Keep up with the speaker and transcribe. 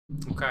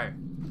Okay.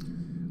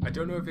 I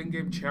don't know if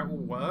in-game chat will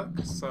work,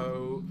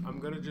 so I'm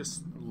gonna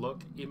just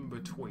look in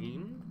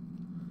between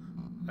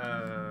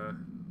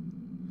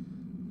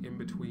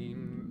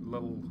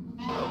little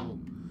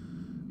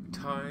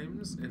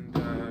times, and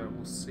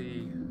we'll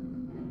see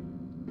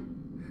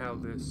how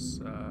this.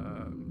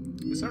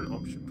 Is there an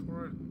option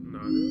for it?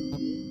 No.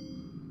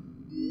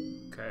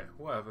 Okay,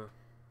 whatever.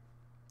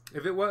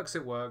 If it works,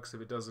 it works.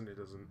 If it doesn't, it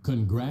doesn't.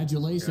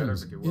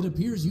 Congratulations! Yeah, It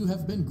appears you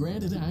have been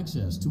granted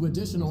access to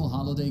additional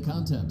holiday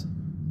content.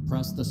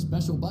 Press the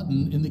special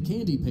button in the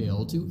candy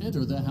pail to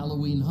enter the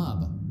Halloween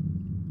hub.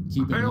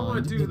 Keep in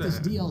mind that this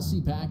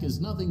DLC pack is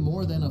nothing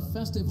more than a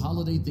festive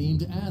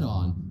holiday-themed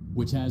add-on,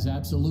 which has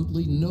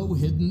absolutely no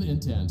hidden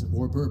intent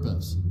or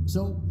purpose.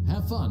 So,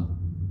 have fun.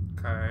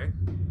 Okay.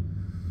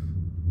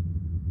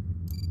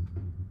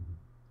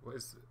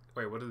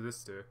 Wait, what did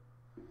this do?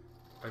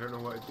 I don't know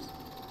what it...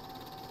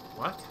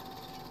 What?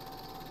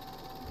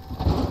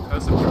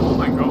 Curse of Dread. Oh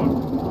my god.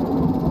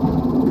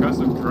 Curse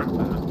of Dread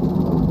there.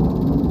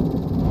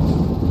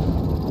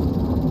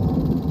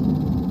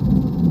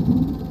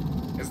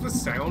 Is the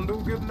sound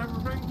all good and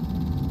everything?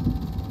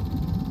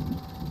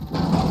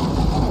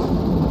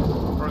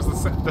 Or is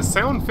the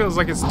sound feels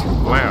like it's too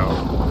loud?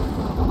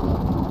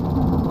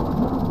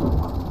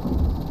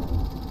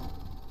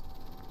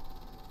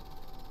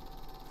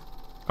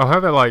 I'll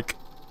have it like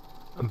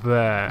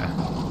there.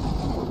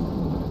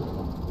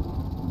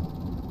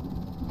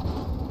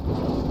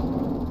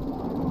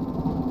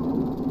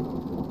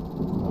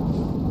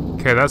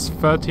 Okay, that's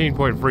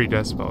 13.3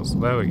 decibels.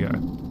 There we go.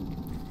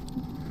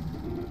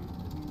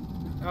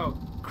 Oh,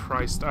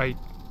 Christ, I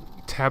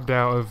tabbed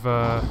out of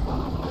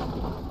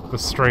the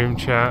stream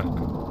chat.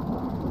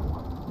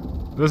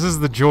 This is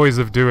the joys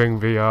of doing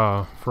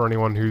VR for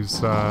anyone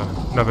who's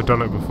never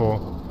done it before.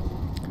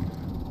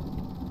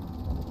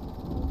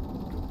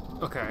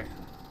 Okay.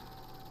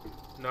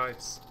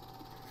 Nice.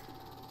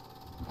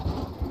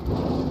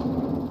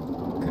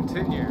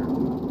 Continue.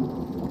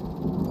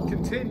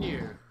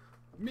 Continue.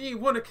 Me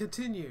wanna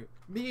continue.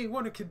 Me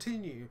wanna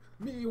continue.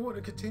 Me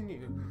wanna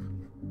continue.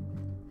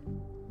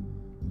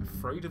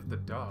 Afraid of the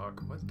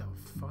dark? What the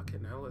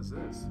fucking hell is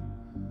this?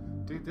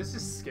 Dude, this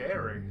is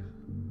scary.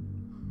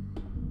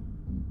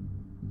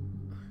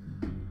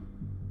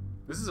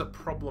 This is a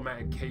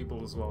problematic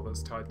cable as well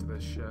that's tied to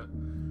this shit.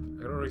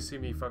 I don't really see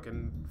me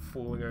fucking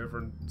falling over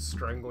and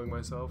strangling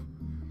myself.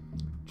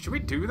 Should we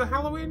do the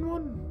Halloween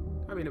one?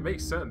 I mean, it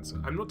makes sense.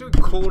 I'm not doing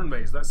corn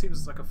maze. That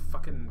seems like a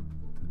fucking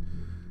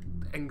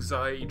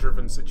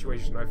anxiety-driven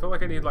situation. I feel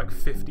like I need like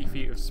 50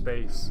 feet of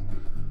space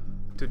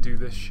to do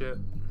this shit.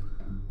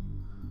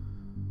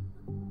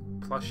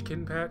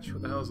 Plushkin patch?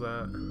 What the hell's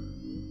that?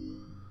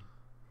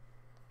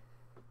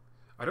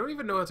 I don't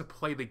even know how to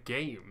play the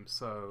game,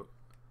 so...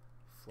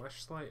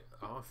 Flashlight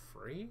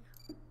R3?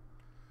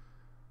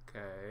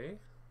 Okay.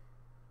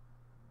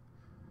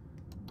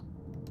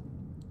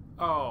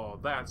 Oh,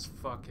 that's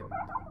fucking...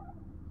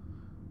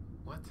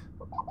 What?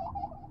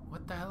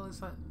 What the hell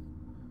is that?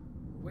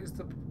 Where's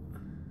the...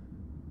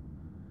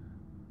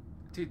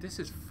 Dude, this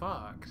is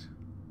fucked.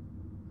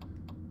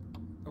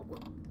 Oh,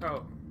 what?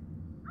 Oh.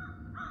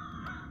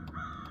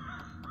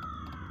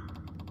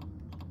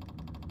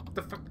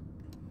 The fuck?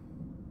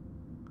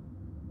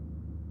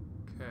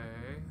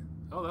 Okay.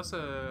 Oh, that's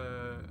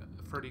a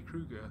Freddy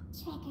Krueger.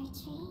 Trick or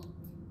treat.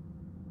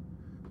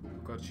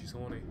 Oh god, she's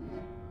horny.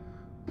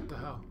 What the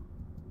hell?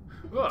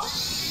 Ugh.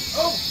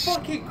 Oh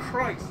fucking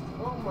Christ!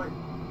 Oh my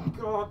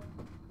god!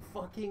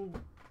 Fucking...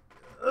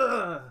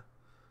 Ugh!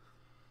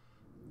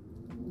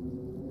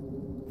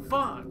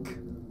 Fuck!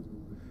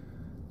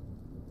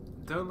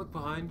 Don't look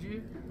behind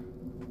you.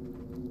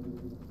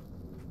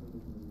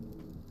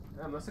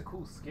 Damn, that's a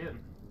cool skin.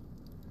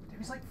 Dude,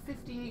 he's like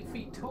 58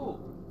 feet tall.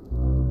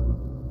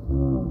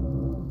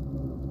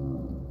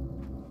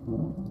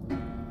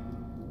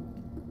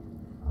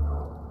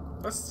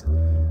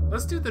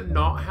 Let's do the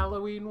not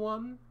Halloween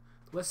one.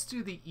 Let's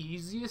do the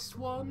easiest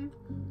one.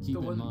 Keep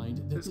in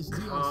mind that this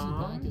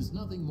DLC pack is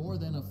nothing more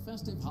than a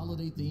festive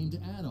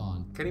holiday-themed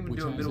add-on, Can't even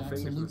do a middle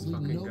finger to this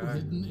fucking no guy.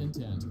 hidden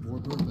intent or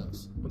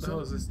purpose. What the hell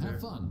is this do? Have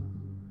fun.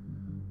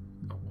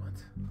 Oh,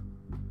 what?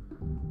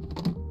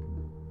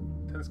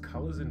 Turns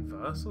colors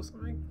inverse or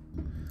something?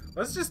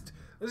 Let's just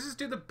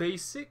do the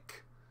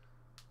basic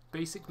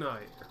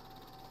night.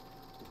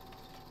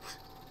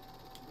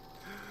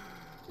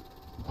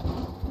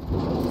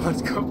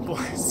 Let's go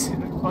blast it.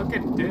 I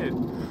fucking did.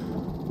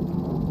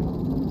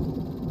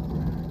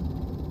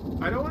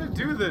 I don't want to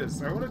do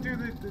this. I want to do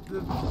the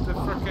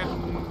frickin'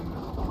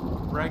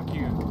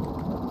 regu.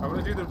 I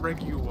want to do the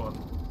regu one.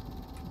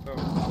 Oh,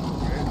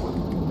 okay.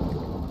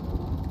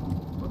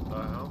 What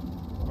the hell?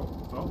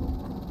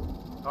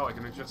 Oh. Oh, I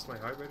can adjust my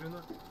height by doing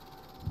that?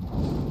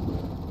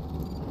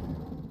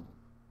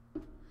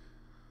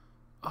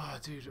 Oh,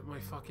 dude,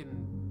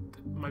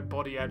 my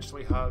body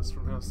actually hurts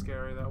from how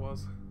scary that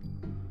was.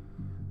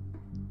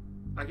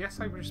 I guess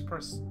I would just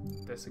press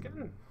this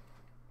again.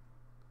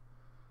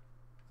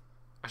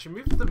 I should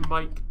move the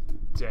mic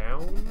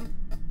down,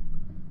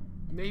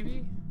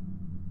 maybe?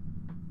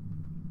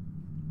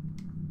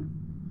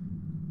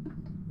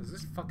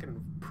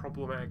 fucking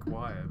problematic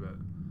wire, but...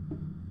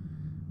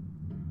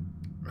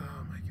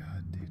 Oh my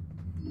god, dude.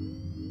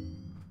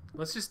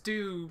 Let's just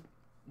do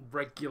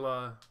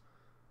regular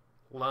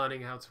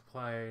learning how to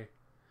play.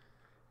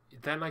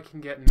 Then I can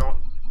get not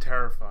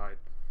terrified.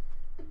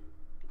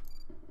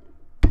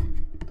 I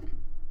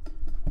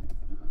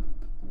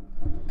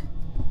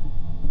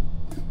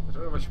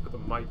don't know if I should put the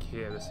mic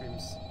here. This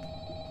seems...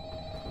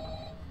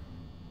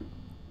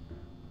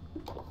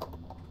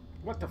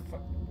 What the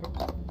fuck?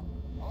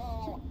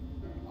 Hello?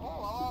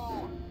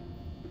 Hello?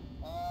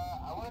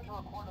 I wanted to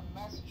record a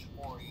message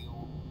for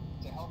you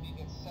to help you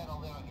get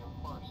settled in on your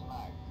first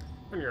night.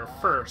 On your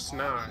first I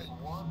night? actually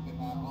worked in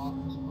that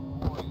office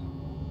before you.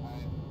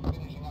 I'm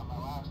finishing up my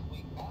last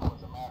week now,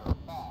 as a matter of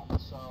fact,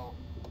 so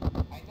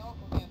I know it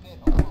can be a bit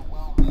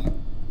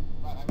overwhelming,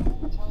 but I'm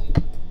going to tell you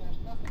there's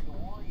nothing to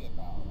worry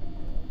about.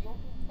 You'll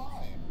be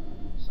fine.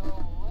 So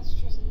let's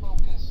just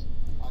focus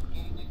on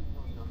getting you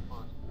through your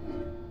first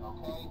week,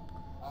 okay?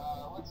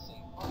 Let's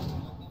see. First,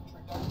 there's an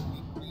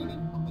introductory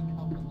greeting from the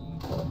company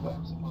that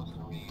I'm supposed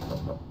to read.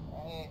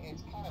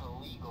 It's kind of a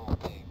legal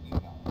thing, you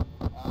know.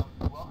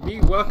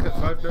 Me work at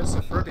Five Nights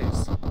at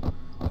Freddy's. A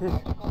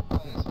magical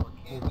place for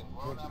kids and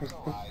grown-ups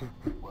alike,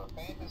 where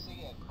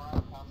fantasy and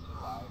fun comes to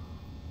life.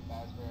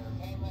 Fazbear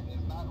Entertainment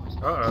is not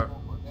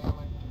responsible for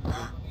damage to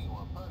property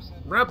or person.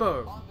 Rabo!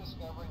 Upon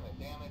discovering that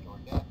damage or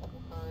death has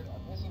occurred, a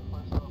missing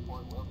person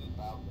report will be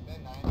filed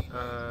within 90 days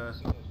as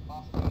soon as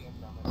property and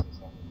premises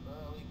have been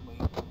thoroughly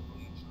cleaned and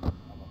bleached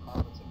and the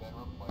carpets have been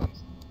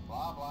replaced.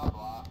 Blah, blah,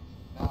 blah.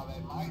 Now,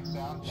 that might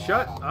sound bad.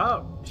 Shut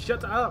up!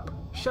 Shut up!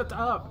 Shut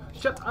up!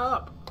 Shut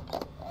up!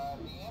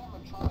 The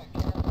animatronic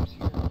characters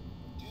here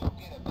do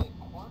get a bit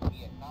quirky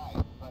at night,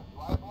 but do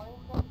I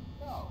blame them?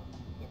 No.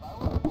 If I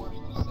were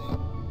forced to sing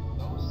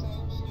those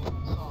same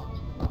stupid songs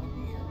for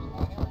 20 years and I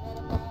never got a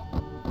bath,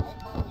 I'd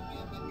probably be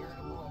a bit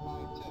irritable at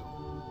night too.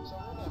 So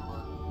remember,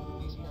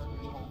 these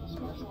characters hold a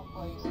special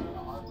place in the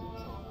hearts of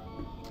children. You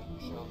need to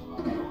show them a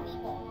lot of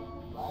respect,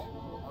 right?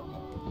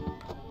 Okay.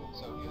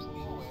 So just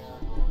be aware,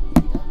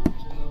 the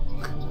characters do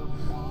tend to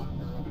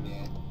wander a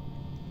bit.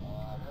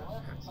 They're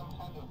left in some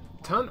kind of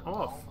Turn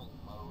off.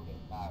 mode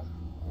at night.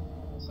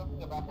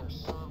 Something about their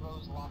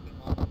servos locking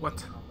up. What?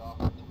 Turned off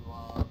for too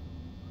long.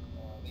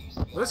 They used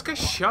to be Will this guy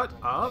shut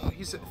up?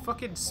 He's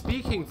fucking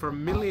speaking for a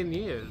million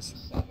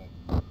years. Yeah.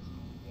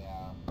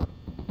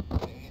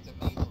 It's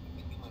amazing that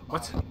the human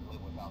What? body can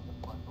live without the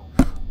frontal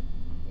lobe,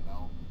 you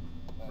know?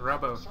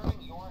 Rabo.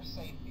 Concerning your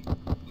safety,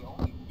 the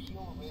only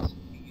real risk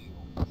to you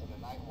as a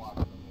night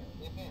watchman here,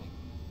 if any,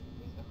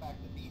 is the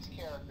fact that these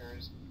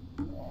characters,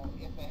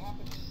 if they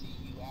happen to see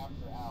you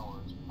after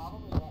hours,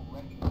 probably won't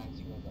recognize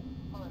you as a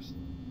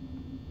person.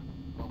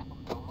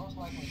 They'll most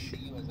likely see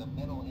you as a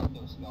metal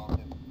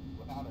endoskeleton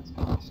without its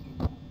costume.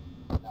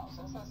 Now,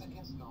 since that's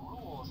against the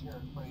rules here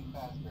at Freddy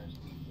Fazbear's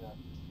Pizza,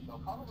 they'll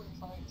probably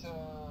try to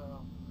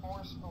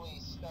forcefully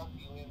stuff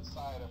you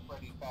inside a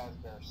Freddy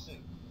Fazbear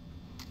suit.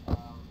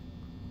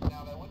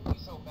 Now, that wouldn't be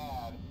so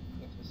bad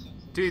if the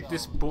suits Dude,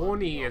 this themselves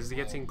Borny were is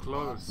getting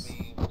close.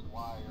 beams,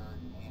 wires,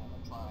 and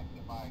animatronic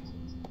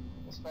devices,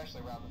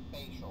 especially around the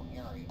facial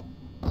area.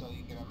 So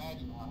you can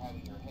imagine how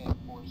having your head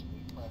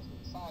forcibly pressed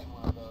inside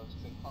one of those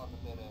could cause a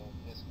bit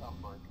of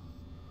discomfort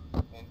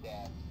and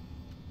death.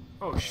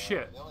 Oh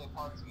shit. The only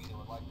parts of you that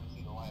would like to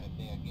see the light of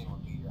day again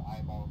would be your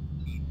eyeballs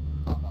and teeth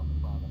popped out the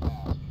front of the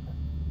mask.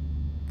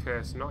 Okay,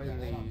 it's not in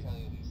They don't the... tell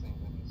you these things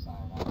when you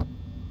sign up.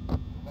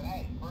 But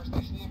hey, first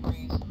station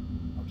agrees.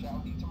 I'll chat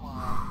with you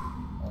tomorrow.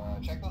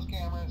 Check those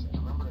cameras and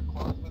remember to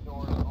close the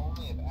doors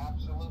only if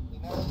absolutely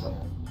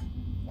necessary.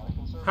 Gotta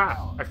conserve Ha!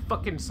 power. I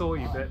fucking saw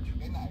you, bitch.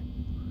 Good night.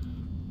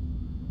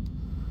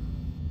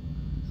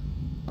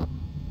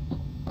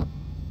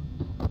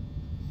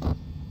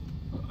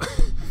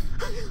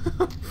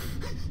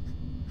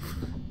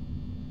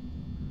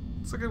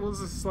 It's like it wants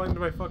to slide into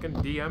my fucking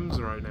DMs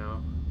right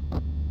now.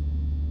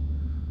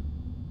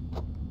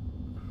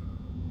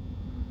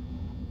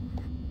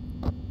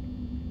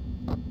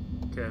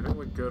 Okay, I think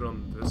we're good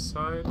on this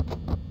side.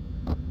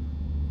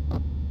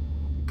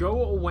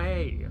 Go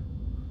away!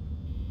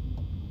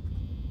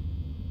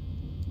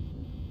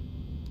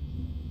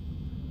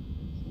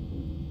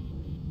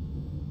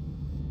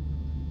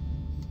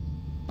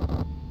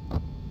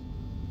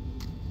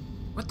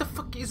 What the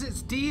fuck is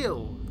its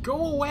deal?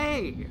 Go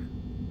away!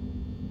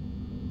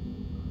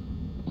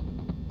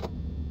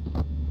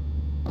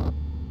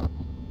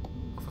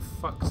 For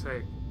fuck's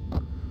sake.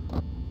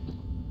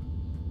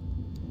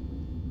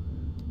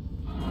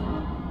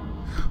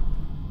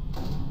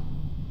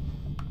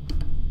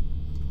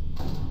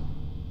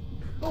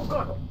 Oh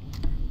god!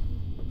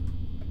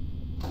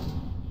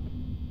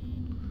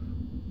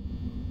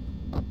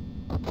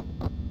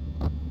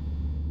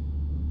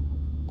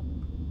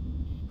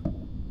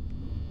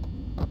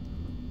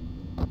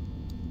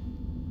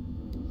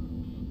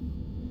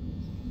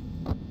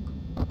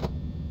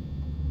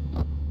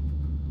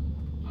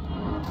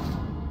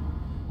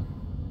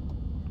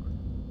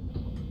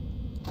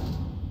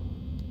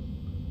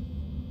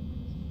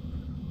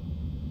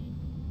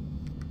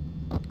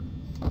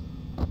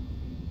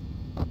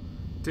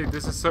 Dude,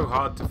 this is so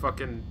hard to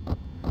fucking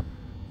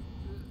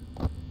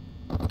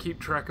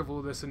keep track of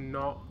all this and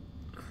not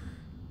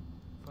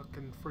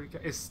fucking freak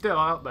out. It's still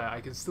out there.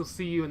 I can still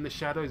see you in the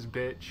shadows,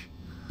 bitch.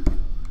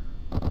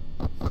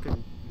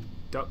 Fucking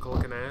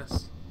duck-looking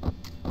ass.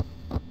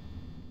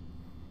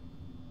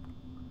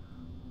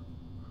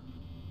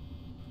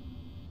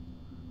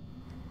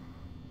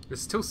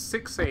 It's still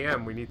 6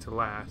 AM we need to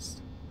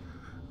last.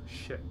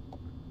 Shit.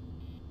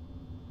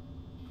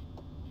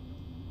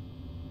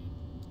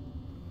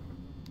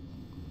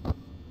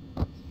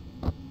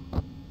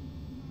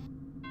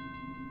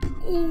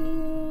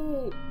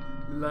 Ooh!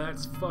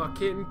 Let's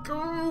fucking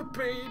go,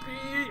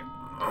 baby!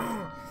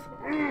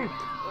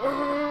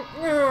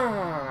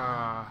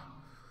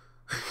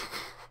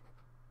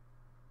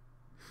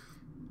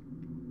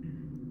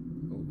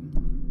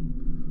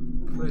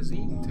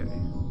 Presente.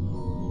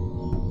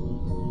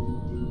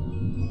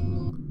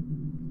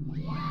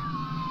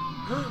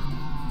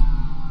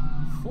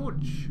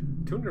 Fudge.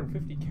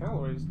 250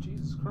 calories.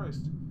 Jesus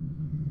Christ.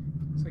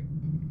 It's like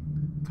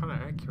kind of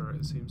accurate,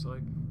 it seems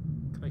like.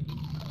 Can I eat?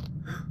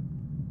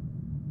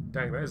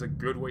 Dang, that is a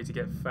good way to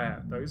get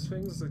fat. Those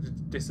things that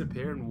just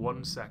disappear in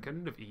 1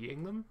 second of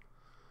eating them?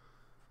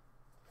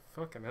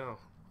 Fucking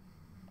hell.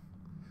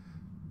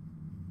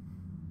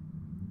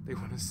 They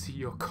want to see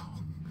your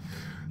cock.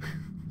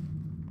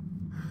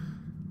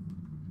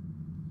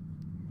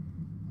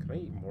 Can I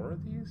eat more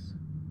of these?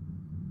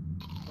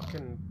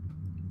 Fucking...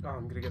 Oh,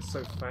 I'm gonna get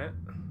so fat.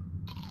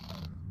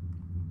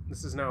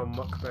 This is now a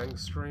mukbang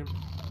stream.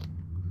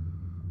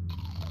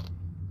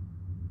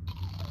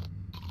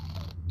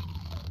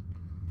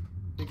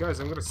 Hey guys,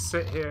 I'm gonna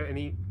sit here and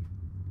eat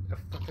a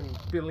fucking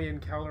billion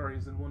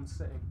calories in one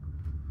sitting.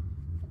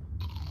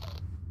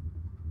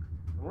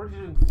 I'm already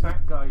doing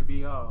Fat Guy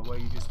VR where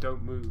you just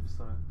don't move,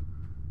 so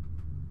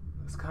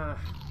that's kind of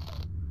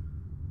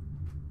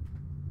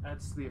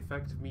adds to the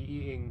effect of me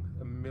eating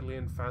a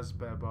million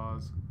Fazbear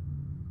bars.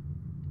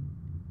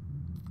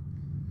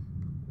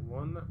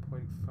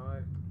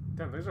 1.5.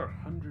 Damn, those are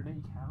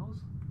 180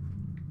 calories?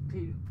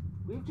 Dude,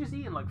 we've just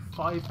eaten like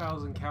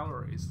 5,000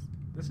 calories.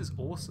 This is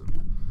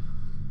awesome.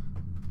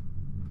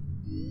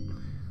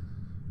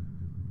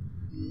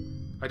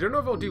 I don't know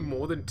if I'll do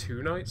more than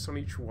 2 nights on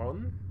each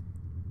one,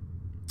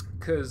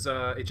 because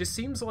it just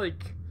seems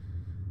like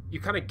you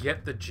kind of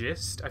get the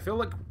gist. I feel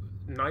like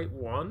night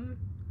 1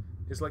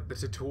 is like the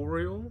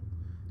tutorial.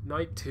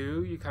 Night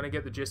 2, you kind of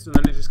get the gist, and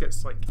then it just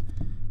gets like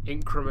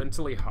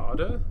incrementally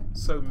harder.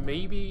 So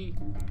maybe,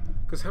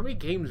 because how many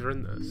games are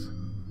in this?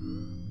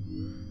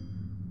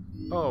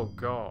 Oh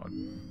god.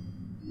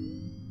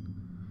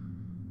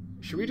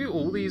 Should we do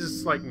all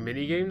these like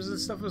mini games and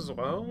stuff as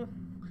well?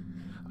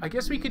 I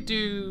guess we could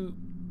do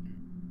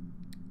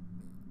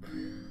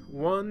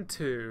 1,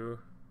 2,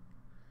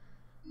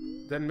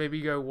 then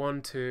maybe go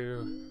 1,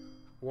 2,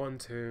 1,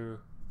 2.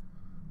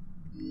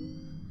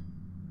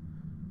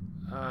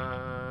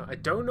 I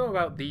don't know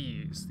about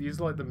these.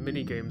 These are like the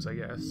mini games, I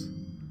guess.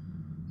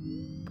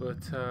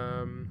 But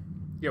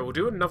yeah, we'll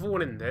do another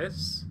one in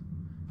this.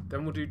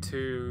 Then we'll do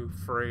 2,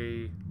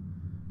 3,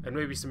 and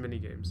maybe some mini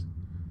games.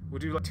 We'll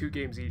do like 2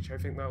 games each. I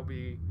think that'll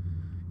be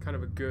kind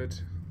of a good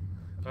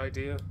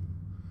idea.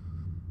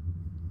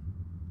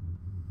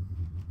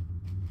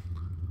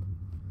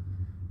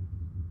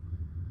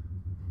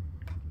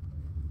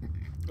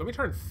 Let me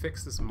try and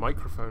fix this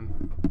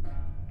microphone.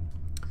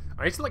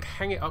 I need to like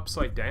hang it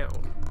upside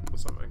down or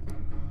something.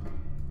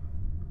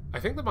 I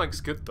think the mic's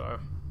good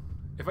though.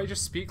 If I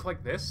just speak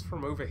like this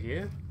from over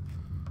here,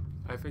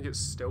 I think it's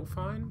still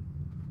fine.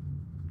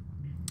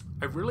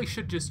 I really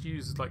should just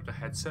use like the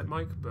headset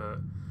mic, but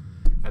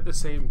at the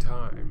same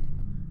time,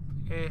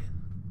 eh.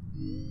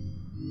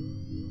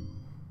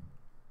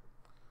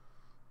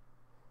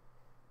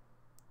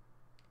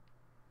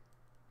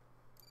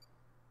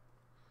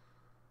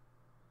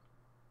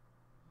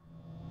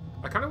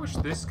 I kind of wish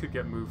this could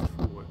get moved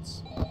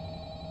forwards.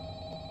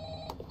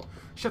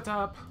 Shut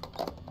up!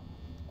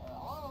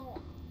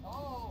 Hello?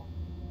 Hello?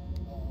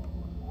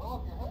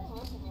 Well, if you're hearing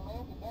this and you made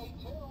it to day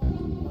 2,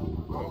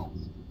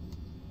 congrats.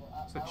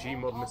 It's a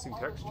Gmod missing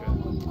texture.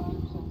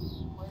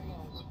 Since Freddy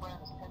and his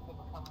friends tend to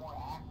become more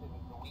active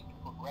as the week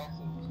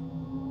progresses,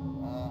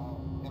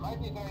 it might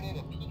be a good idea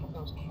to peek at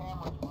those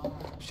cameras.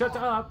 Shut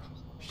up!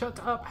 Shut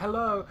up!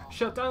 Hello!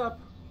 Shut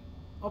up!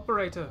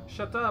 Operator,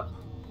 shut up!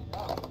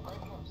 Freddy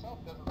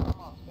himself doesn't come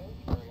on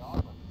stage very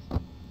often.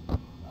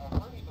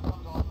 Freddy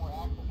becomes a lot more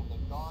active in the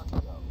dark,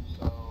 though,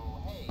 so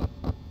hey,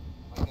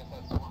 I guess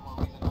that's one more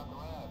reason not to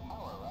run out of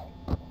power, right?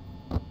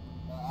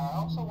 I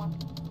also want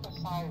to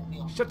emphasize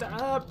the... Shut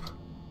up!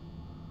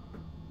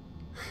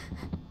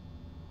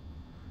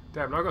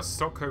 Damn, now I got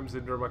Stockholm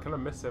Syndrome, I kind of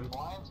miss him.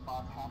 Blind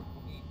spots have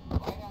to be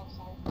right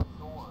outside the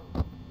door,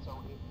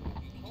 so if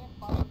you can't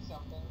find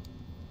something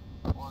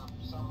or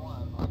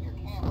someone on your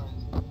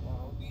cameras,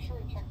 be sure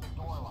to check the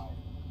door light.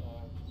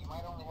 You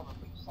might only have a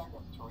few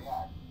seconds to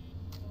react.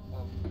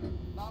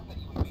 Not that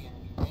you would be in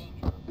any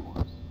danger, of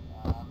course.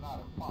 I'm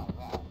not implying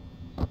that.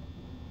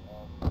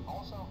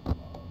 Also,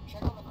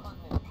 check on the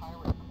curtain in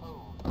pirate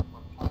code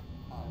from time to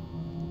time.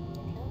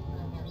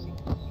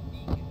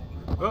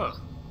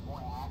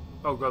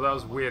 Oh god, that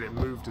was weird. It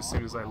moved as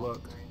soon as I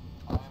looked.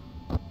 I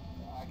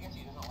guess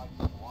he doesn't like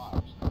being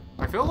watched.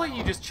 I feel like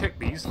you just check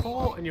these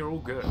four and you're all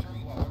good. Sure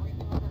you have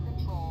everything under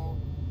control.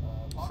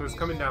 So it's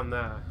coming down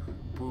there.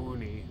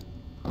 Boony.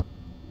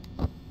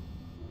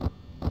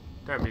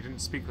 Damn, he didn't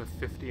speak for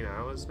 15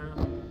 hours now?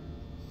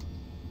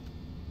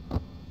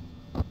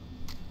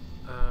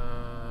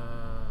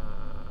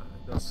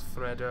 That's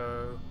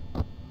Freddo.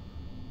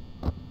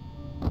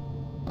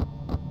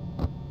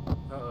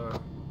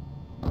 Uh-oh.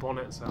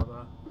 Bonnet's out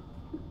there.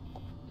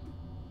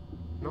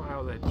 Not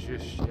out there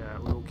just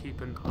yet. We'll keep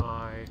an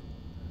eye.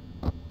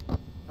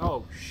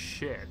 Oh,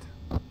 shit.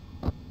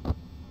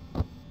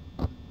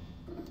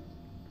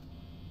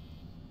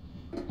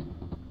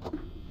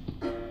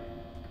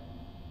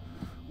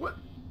 What?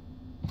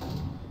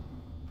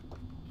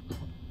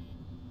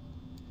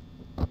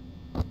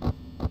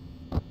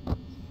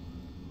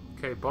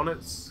 Okay,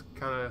 Bonnet's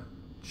kind of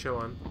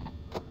chilling.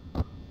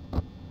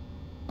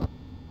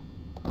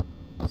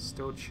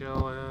 Still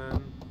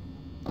chilling.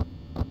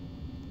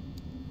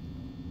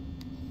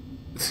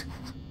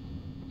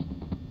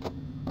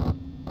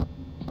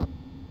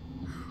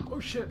 Oh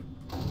shit.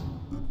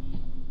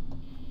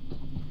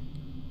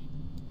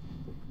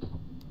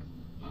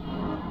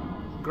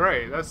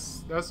 Great,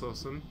 that's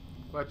awesome.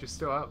 Glad you're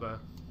still out there.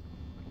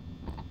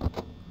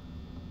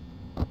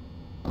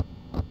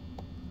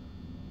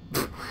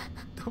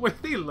 The way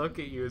they look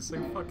at you is so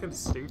fucking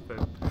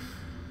stupid.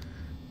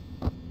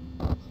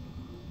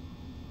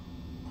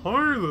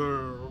 Hi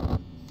there.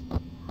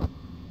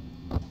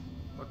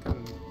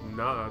 Fucking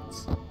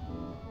nuts.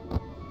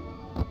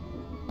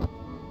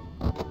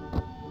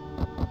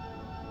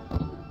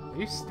 Are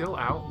you still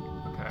out?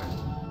 Okay.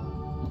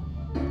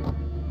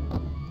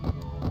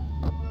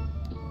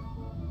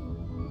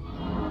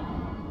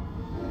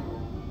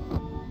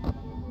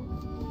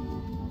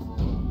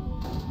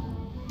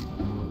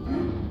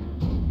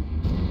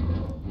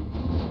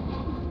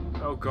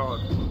 Oh god.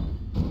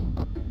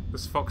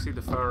 There's Foxy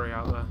the furry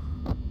out there.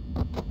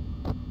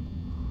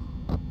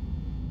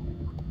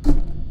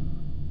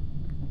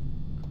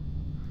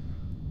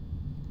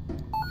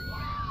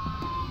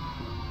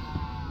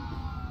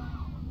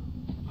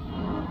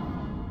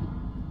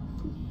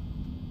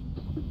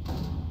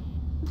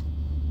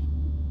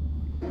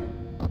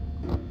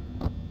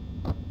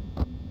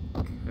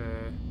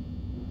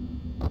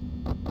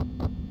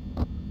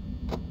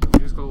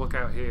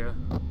 Out here.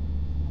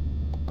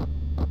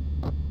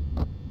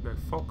 No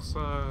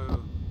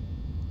Foxo.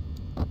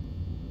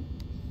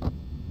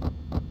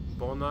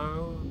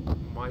 Bono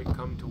might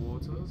come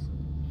towards us.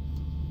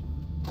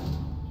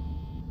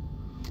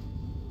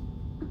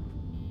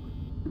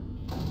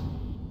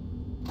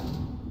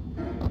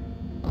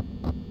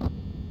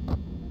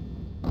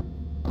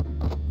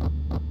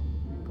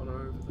 Bono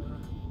over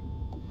there.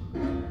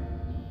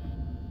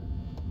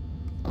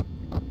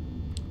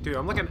 Dude,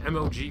 I'm like an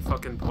MLG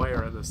fucking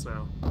player at this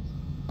now.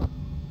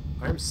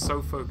 I am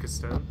so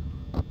focused in.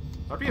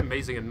 That'd be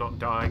amazing in not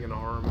dying in a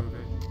horror movie.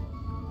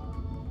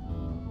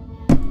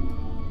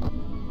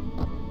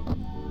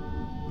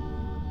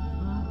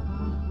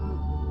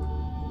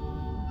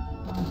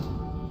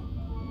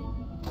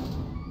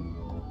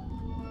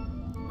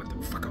 What the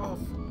fuck off?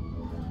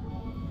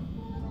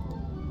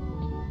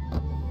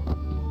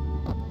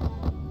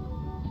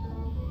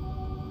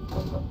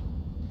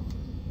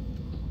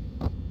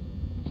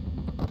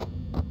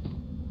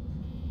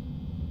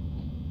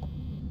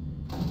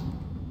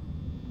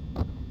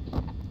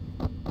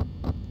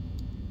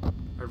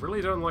 I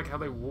really don't like how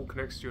they walk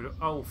next to you.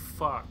 Oh,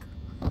 fuck.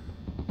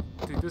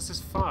 Dude, this is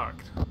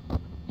fucked.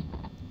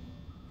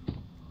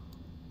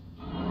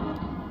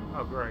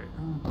 Oh, great.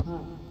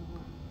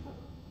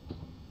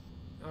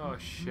 Oh,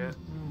 shit.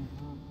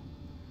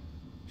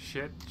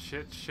 Shit,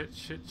 shit, shit,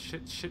 shit,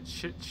 shit, shit,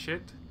 shit,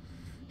 shit.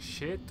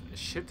 Shit,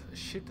 shit,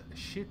 shit,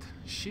 shit,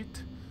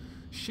 shit,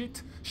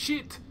 shit,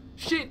 shit,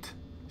 shit,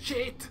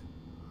 shit.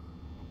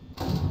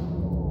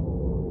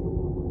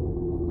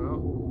 Well,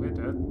 we're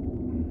dead.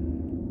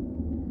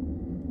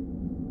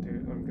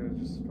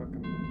 Just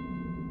fucking...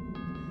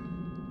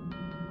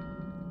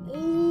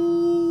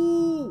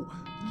 Ooh!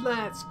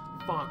 Let's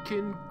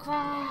fucking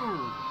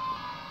go!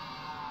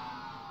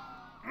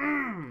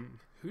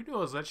 Who knew I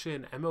was actually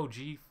an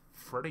MLG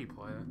Freddy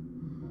player?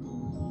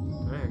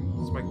 Dang,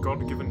 that's my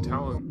god-given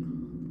talent.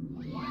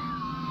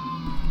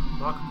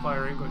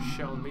 Markiplier ain't got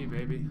shit on me,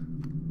 baby.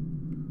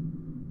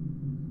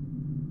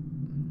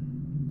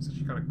 It's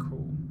actually kind of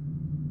cool.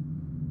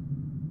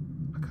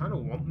 I kind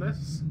of want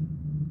this.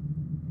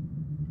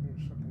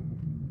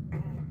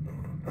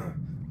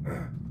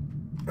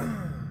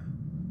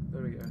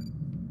 There we go.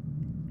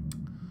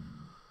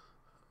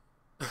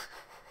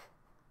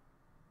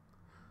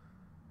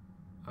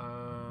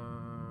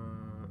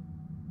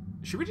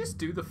 Should we just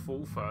do the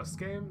full first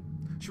game?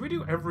 Should we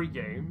do every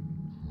game?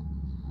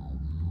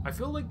 I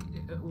feel like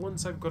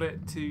once I've got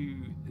it to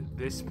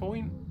this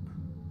point,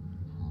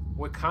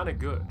 we're kind of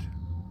good.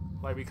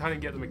 Like, we kind of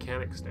get the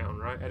mechanics down,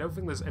 right? I don't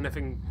think there's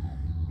anything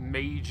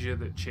major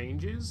that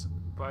changes,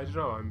 but I don't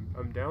know.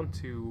 I'm down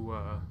to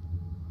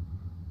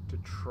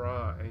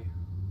try.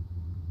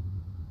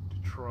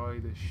 try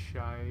the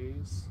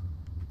shies.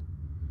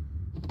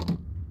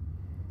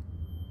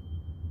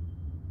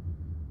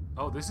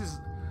 Oh, this is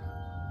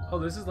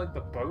like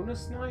the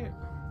bonus night?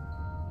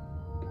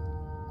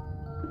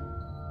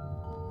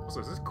 So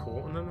is this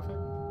caught on anything?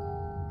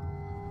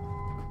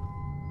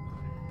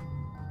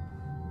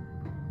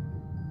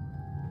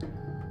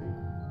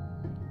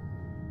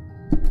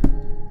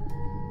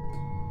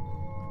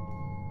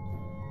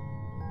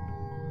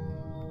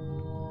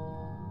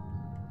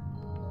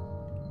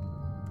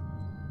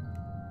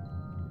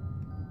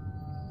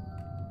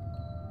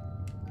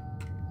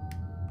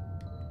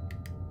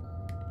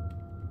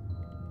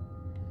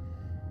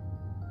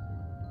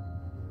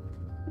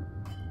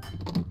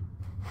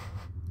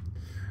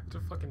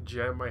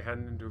 Jam my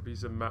hand into a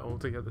piece of metal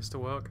to get this to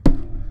work.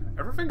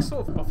 Everything's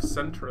sort of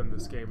off-center in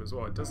this game as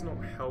well. It does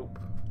not help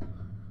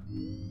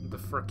the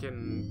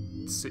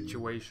frickin'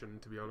 situation,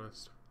 to be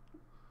honest.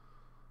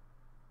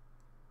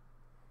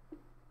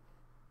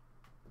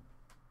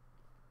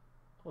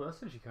 Oh,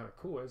 that's actually kind of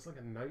cool. It's like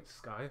a night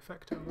sky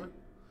effect over there.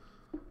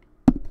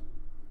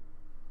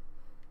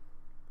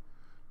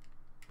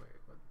 Wait,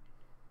 what?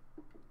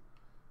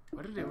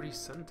 Why did it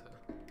recenter?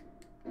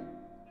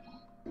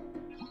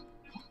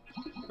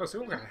 Oh, so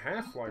we got a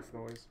Half-Life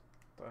noise.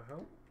 What the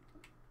hell?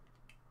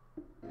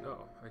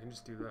 Oh, I can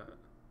just do that.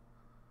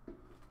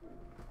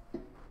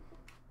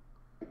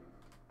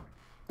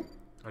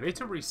 I need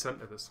to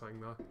recenter this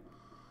thing, though.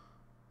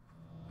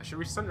 I should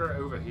recenter it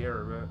over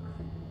here a bit.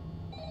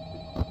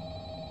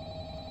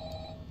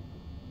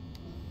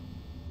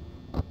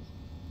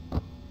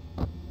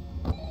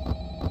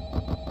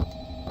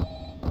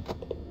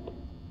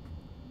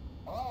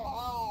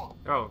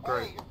 Oh,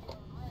 great.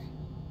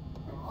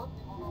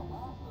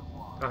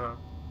 Uh-huh.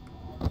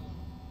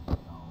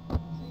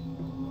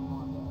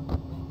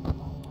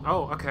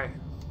 Oh, okay.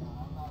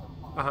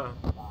 Uh-huh.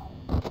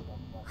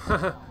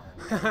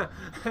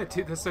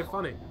 Dude, that's so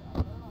funny.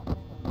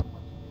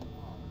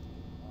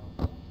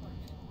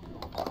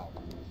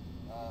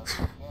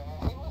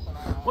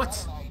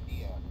 What?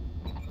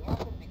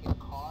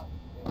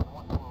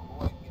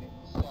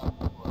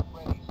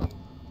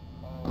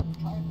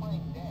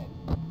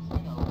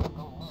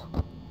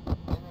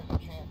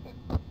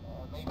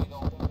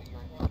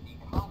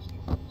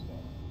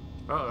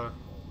 Uh-oh.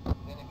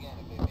 Then again,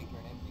 if they make you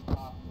an empty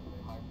costume,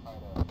 they might try to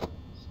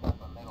stuff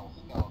a metal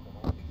skeleton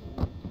into you.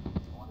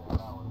 I wonder how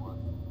that would work.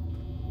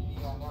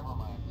 Yeah, never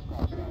mind.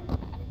 Scratch that.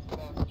 It's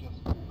best just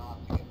not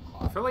to get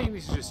caught. I feel like you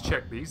need to just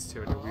check these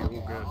two and you'll be all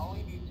good. I'll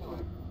leave you to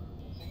it.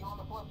 See you on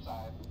the flip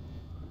side.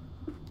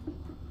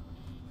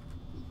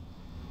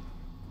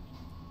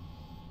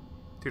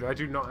 Dude, I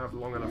do not have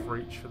long enough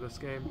reach for this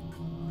game.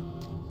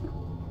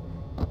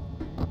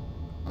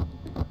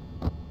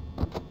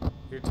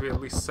 You need to be at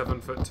least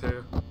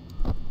 7'2".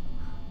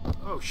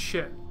 Oh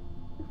shit.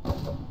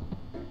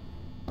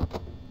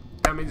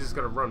 That means he's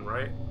gotta run,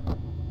 right?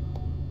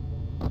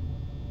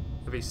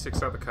 If he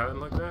sticks out the curtain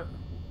like that,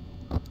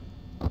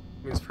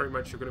 means pretty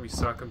much you're gonna be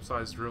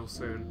circumcised real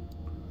soon.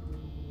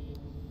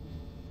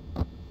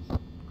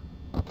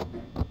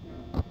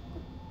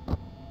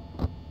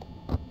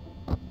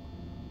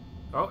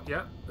 Oh,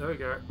 yeah, there we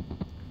go.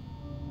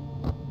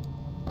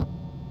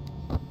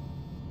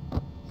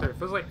 Dude, it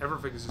feels like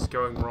everything is just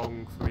going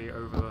wrong for me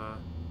over there.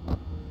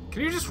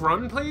 Can you just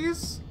run,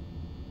 please?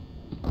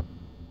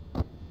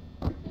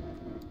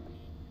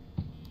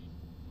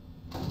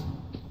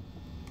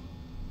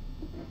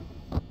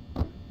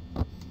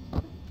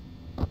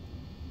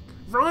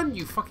 Run,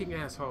 you fucking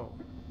asshole.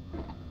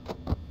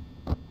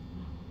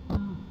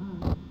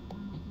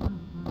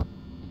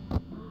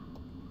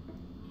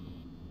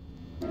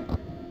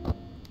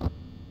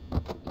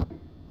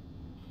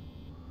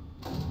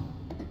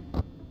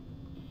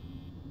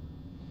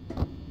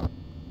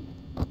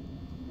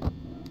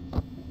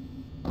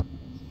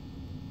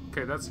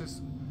 Okay, that's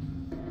his...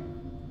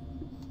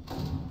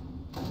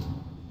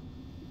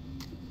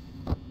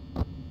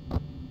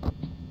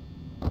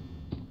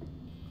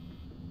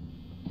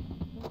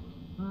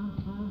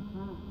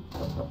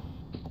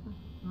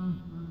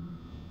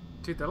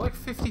 Dude, they're like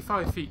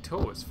 55 feet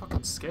tall. It's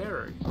fucking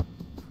scary.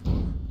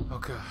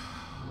 Okay.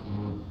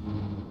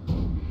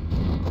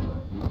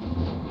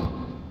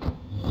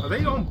 Are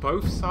they on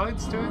both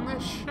sides doing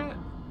this shit?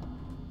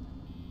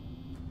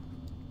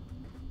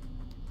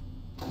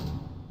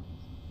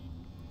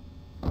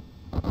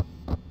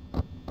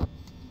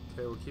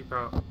 Okay, we'll keep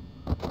out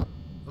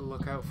a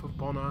lookout for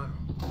Bono.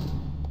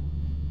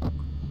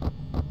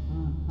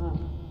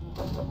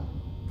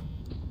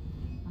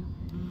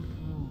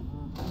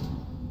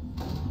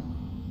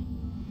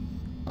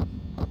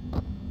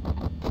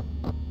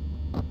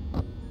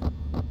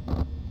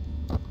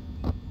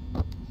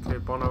 Okay,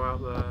 Bono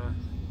out there.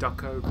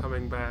 Ducko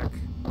coming back.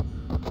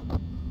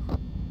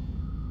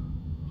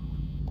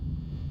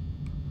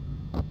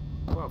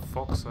 Well,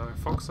 Foxo.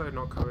 Foxo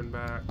not coming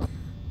back.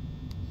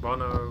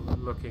 Bono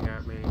looking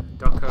at me.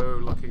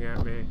 Ducko looking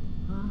at me.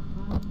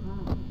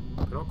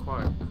 But not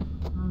quite.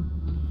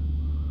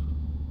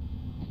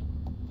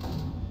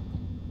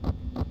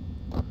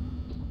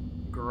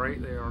 right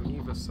there on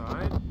either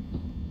side.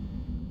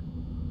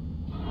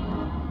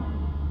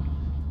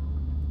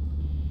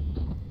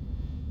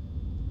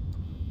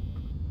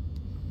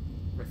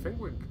 I think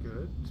we're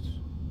good.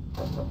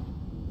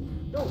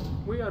 No,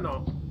 we are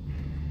not.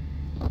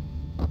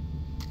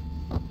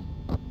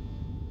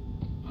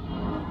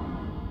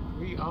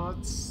 We are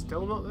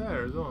still not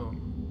there as well.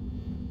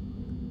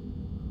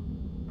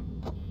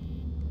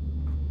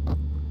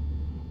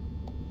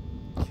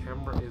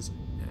 Camera is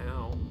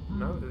out.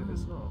 No, it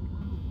is not.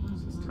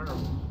 This is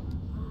terrible.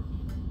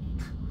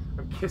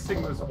 I'm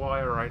kissing this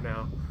wire right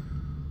now.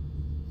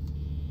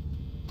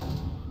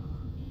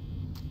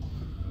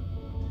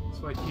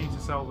 It's my key to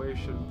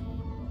salvation.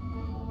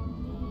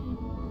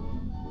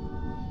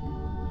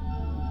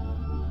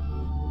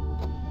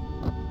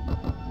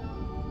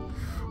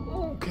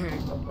 Okay.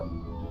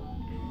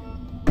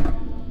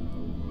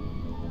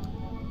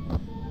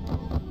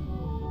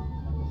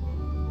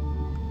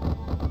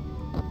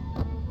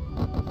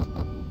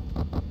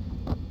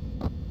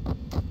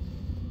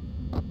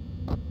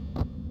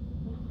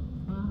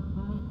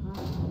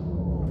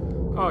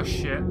 Oh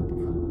shit.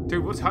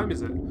 Dude, what time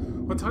is it?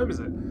 What time is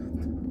it?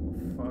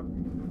 Fuck.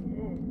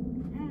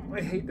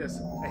 I hate this.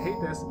 I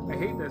hate this. I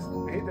hate this.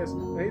 I hate this.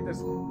 I hate this.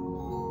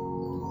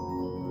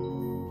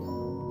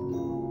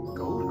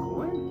 Gold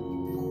coin?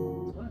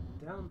 What?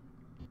 Down.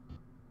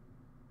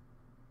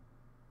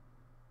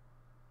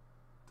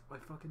 Am I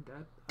fucking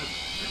dead?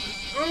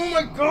 Oh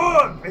my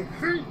god! I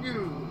hate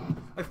you!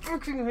 I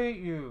fucking hate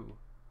you!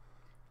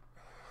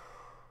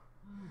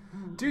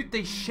 Dude,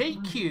 they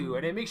shake you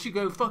and it makes you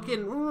go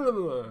fucking.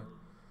 Ugh.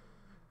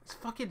 It's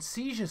fucking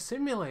seizure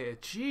simulator.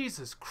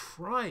 Jesus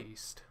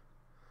Christ.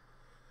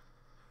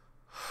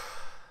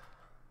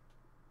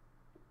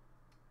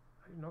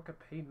 I do not get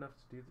paid enough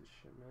to do this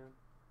shit, man.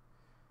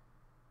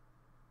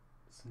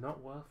 It's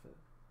not worth it.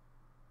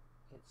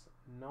 It's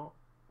not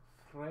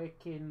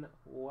freaking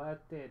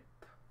worth it.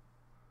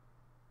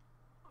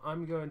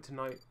 I'm going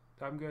tonight.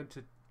 I'm going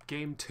to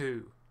game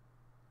 2.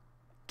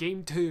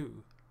 Game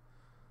 2.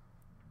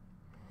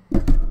 I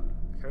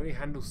can only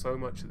handle so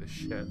much of this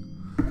shit.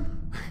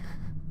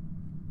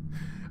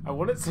 I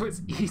want it so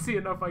it's easy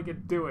enough I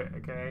can do it,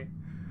 okay?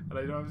 And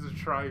I don't have to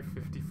try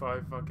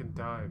 55 fucking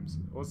times.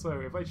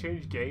 Also, if I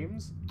change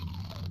games...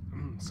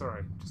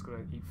 sorry, just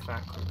gonna eat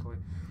fat quickly.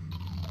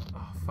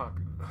 Oh, fuck.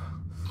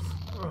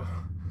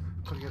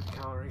 Gotta get the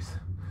calories.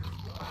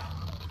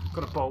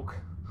 Gotta bulk.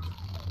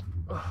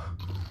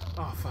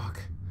 Oh, fuck.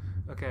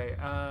 Okay,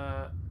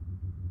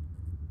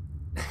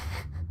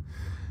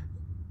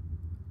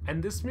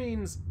 and this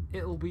means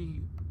it'll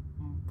be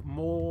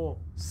more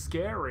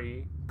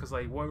scary because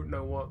I won't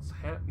know what's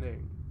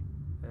happening.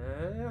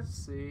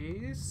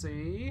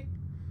 See?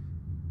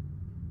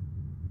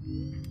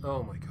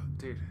 Oh my god,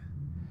 dude.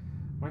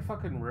 My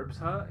fucking ribs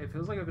hurt. It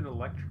feels like I've been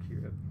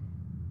electrocuted.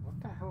 What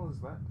the hell is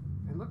that?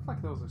 It looked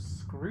like there was a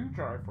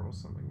screwdriver or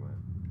something there.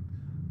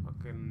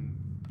 Fucking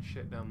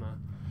shit down there.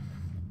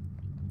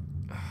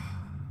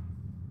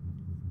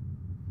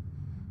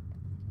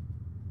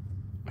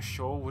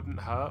 Sure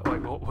wouldn't hurt.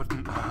 Like, what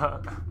wouldn't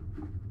hurt?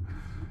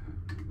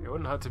 It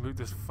wouldn't hurt to move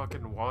this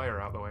fucking wire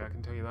out of the way, I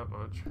can tell you that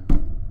much.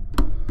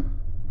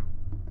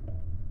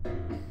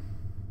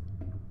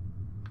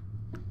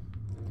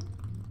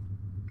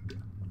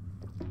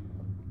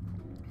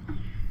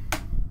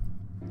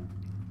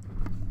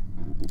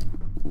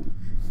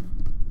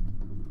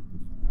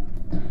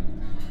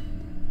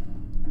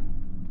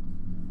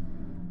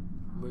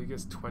 Louis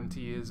gets 20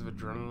 years of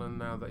adrenaline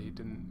now that he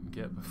didn't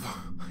get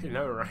before. You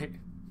know, right?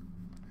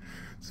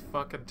 It's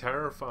fucking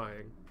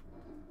terrifying.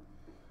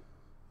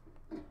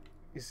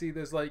 You see,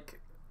 there's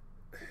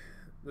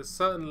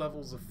certain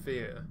levels of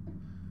fear.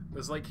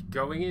 There's like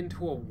going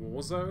into a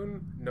war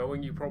zone,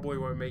 knowing you probably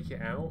won't make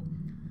it out.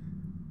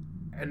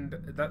 And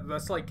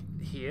that's like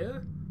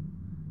here.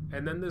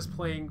 And then there's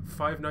playing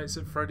Five Nights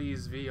at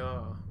Freddy's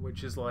VR,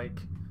 which is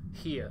like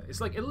here.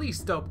 It's like at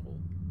least double.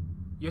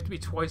 You have to be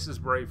twice as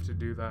brave to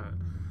do that.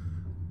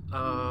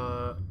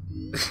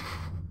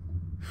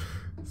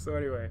 So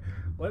anyway,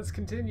 let's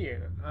continue.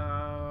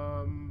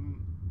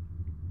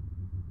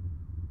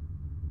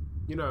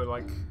 You know,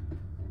 like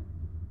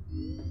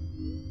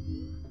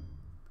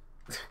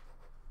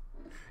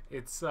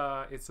it's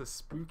a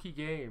spooky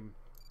game.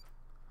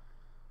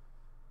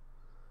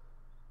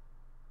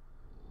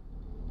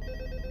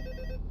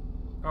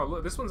 Oh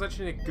look, this one's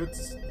actually a good.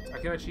 I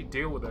can actually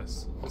deal with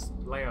this. This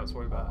layout's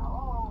way better.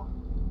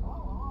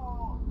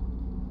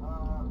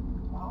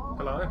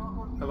 Hello?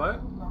 Hello?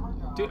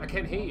 Dude, I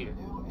can't hear you.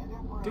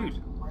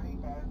 Dude.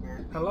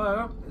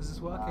 Hello? Is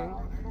this working?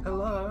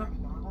 Hello?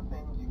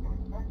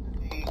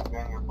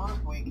 During your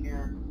first week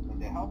here, and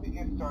to help you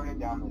get started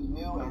down this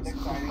new and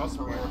exciting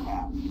career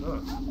path.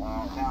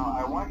 Now,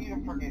 I want you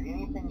to forget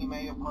anything you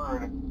may have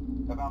heard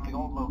about the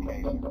old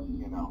locations,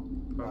 you know.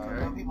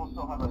 Some people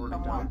still have a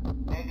somewhat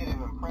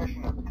negative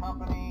impression of the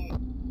company.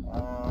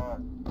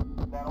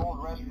 That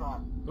old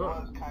restaurant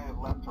was kind of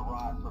left to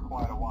rot for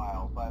quite a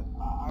while, but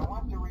I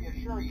want to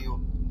reassure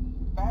you,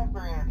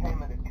 Fazbear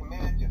Entertainment is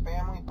committed to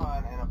family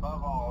fun and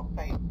above all,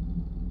 safety.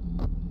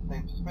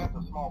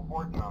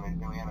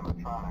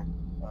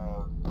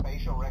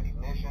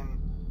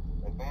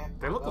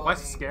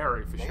 less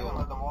scary for they even sure.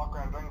 let them walk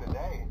around during the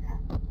day.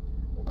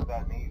 Isn't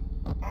that neat?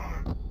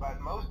 But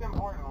most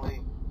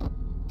importantly,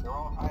 they're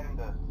all tied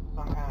into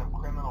some kind of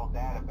criminal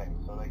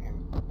database so they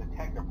can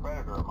detect a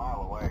predator a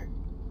mile away.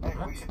 Hey,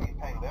 we should be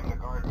paying them to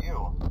guard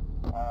you.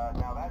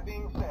 Now that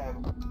being said,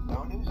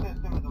 no new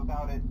system is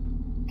without its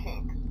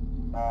kinks.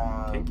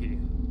 Kinky.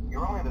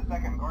 You're only the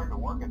second guard to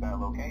work at that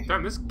location.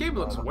 Damn, this game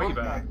looks way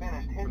better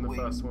than the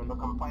first one. But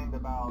complained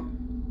about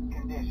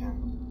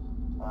conditions.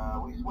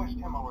 We switched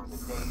him over to the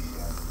day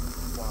shift.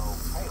 So,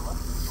 hey, look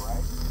at this,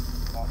 right?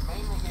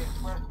 Mainly he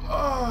expressed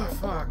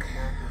fuck.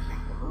 characters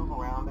seem to move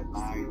around at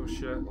night Oh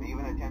shit. and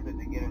even attempted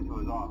to get into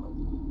his office.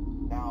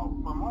 Now,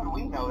 from what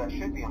we know, that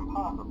should be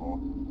impossible.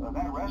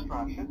 That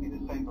restaurant should be the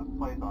safest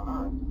place on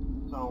Earth.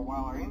 So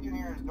while our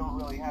engineers don't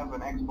really have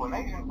an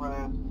explanation for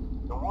this,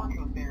 the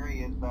working theory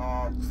is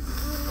that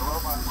the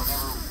robots were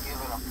never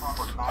given a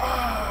proper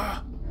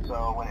night.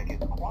 So when it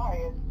gets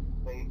quiet,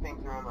 they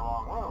think they're in the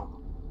wrong room.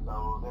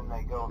 So then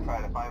they go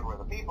try to find where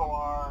the people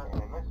are,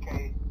 and in this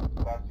case,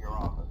 that's your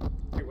office.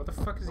 Dude, what the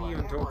fuck is he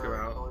even talking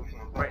about?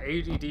 My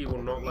ADD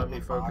will not let me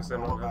focus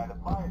in on him. The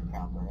prize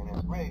counter, and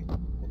it's rigged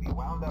to be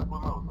wound up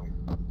remotely.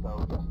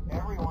 So just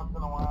every once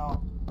in a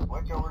while,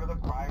 switch over to the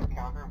prize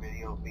counter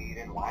video feed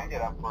and wind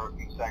it up for a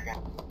few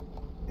seconds.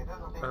 It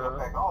doesn't seem to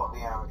affect all of the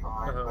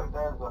animatronics, but it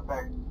does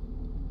affect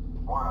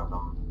one of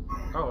them.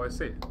 Oh, I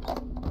see.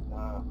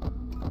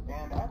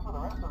 And as for the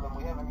rest of them,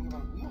 we have an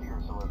even easier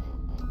solution.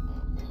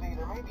 You see,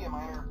 there may be a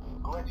minor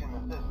glitch in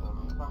the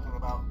system, something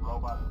about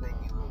robots think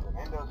he was an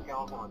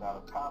endoskeleton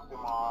without his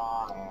costume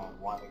on, and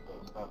wanting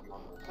to stuff you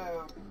into a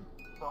suit.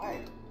 So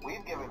hey,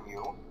 we've given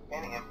you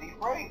an empty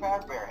Freddy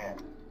Fazbear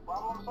head.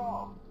 Problem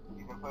solved.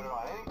 You can put it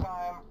on any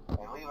time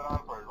and leave it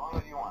on for as long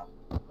as you want.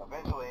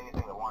 Eventually,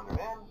 anything that wandered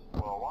in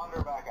will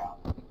wander back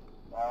out.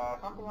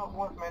 Something else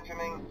worth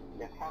mentioning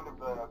is kind of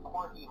the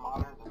quirky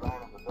modern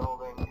design of the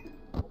building.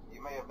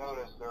 You may have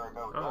noticed there are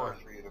no doors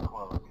for you to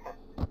close.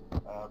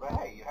 But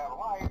hey, you have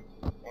lights,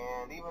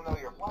 and even though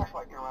your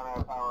flashlight can run out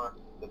of power,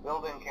 the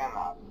building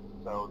cannot.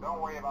 So don't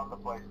worry about the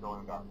place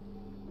going dark.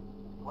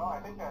 Well, I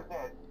think that's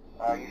it.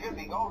 You should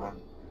be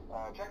golden.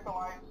 Check the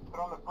lights, put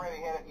on the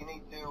Freddy head if you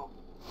need to.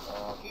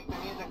 Keep the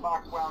music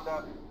box wound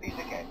up. Piece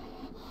of cake.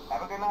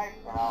 Have a good night,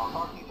 and I'll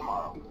talk to you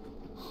tomorrow.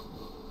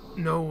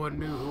 No one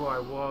knew who I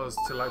was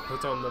till I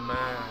put on the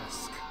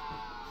mask.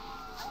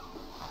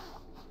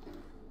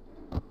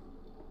 Oh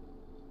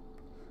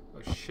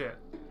shit.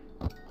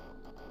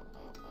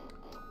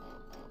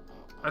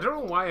 I don't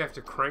know why I have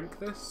to crank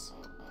this.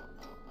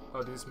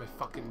 Oh, this is my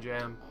fucking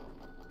jam.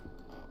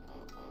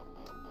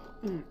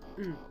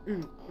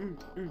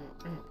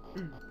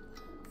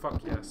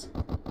 Fuck yes.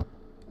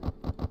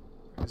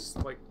 It's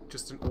like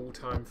just an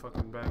all-time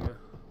fucking banger.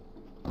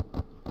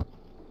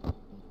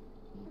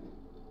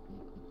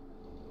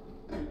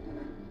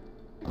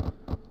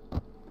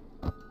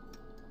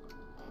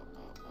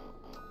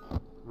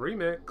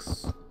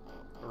 Remix.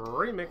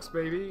 Remix,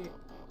 baby.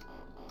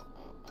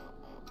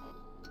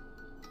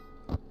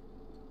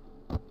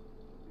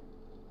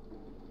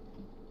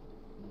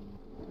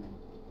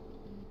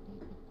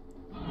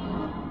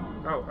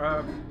 Oh,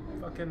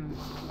 fucking...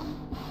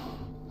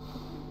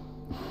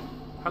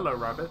 Hello,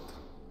 rabbit.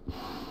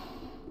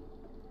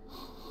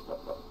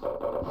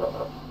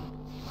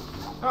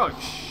 Oh,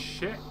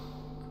 shit.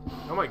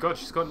 Oh my god,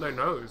 she's got no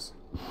nose.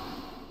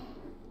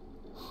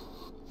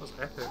 That's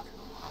epic.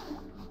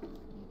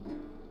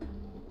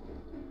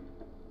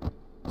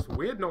 It's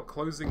weird not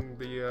closing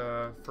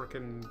the,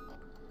 frickin'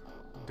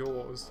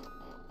 doors.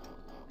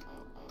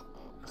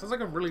 It sounds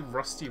like a really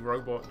rusty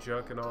robot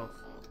jerking off.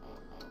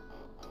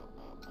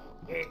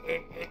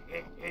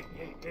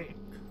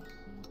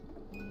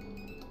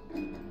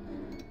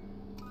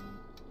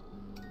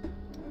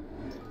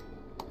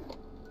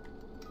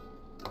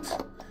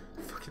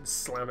 Fucking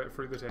slam it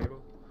through the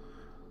table.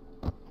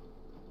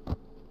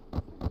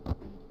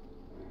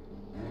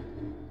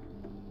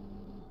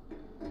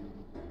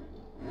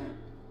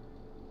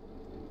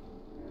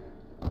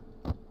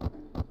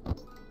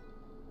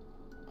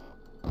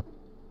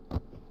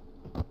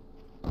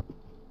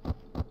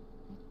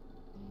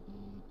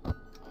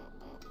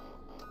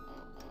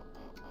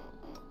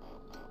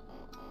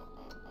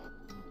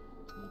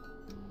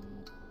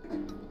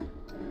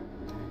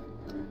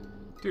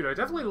 Dude, I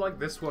definitely like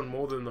this one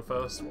more than the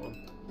first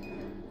one.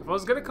 If I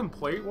was gonna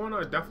complete one,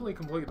 I'd definitely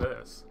complete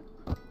this.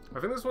 I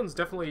think this one's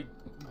definitely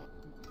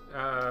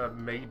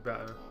made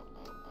better.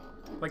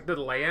 Like, the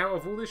layout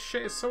of all this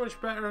shit is so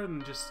much better,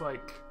 and just,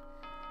 like,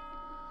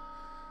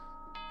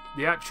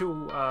 the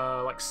actual,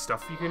 like,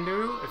 stuff you can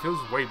do, it feels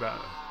way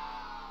better.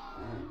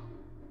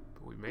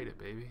 But we made it,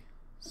 baby.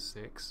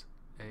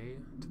 6A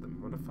to the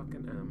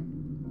motherfucking M.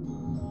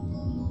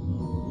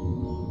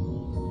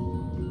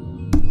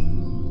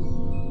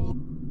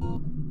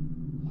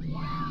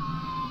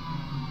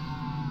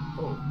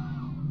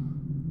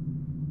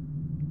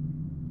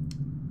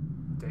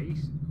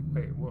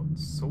 Wait, what?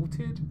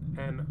 Salted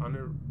and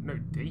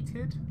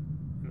dated?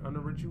 An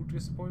unoriginal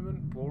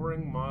disappointment?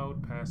 Boring,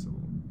 mild,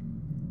 passable.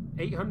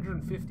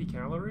 850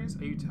 calories?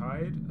 Are you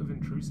tired of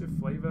intrusive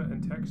flavor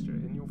and texture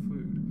in your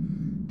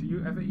food? Do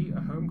you ever eat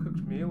a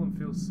home-cooked meal and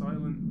feel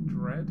silent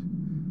dread?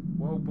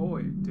 Well,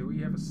 boy, do we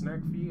have a snack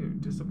for you.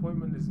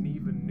 Disappointment is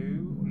neither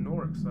new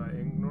nor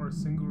exciting, nor a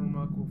single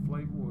remarkable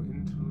flavor will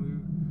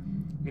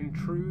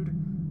intrude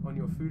on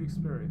your food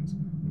experience.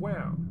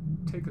 Wow!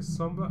 Take a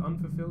somber,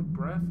 unfulfilled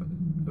breath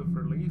of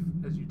relief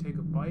as you take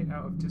a bite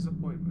out of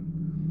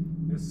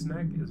disappointment. This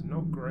snack is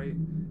not great.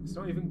 It's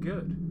not even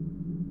good.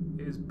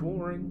 It is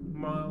boring,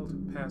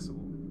 mild,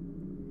 passable.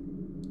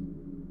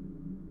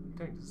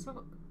 Dang,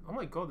 oh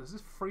my god, this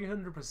is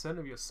 300%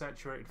 of your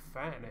saturated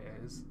fat, and it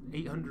is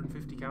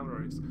 850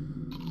 calories.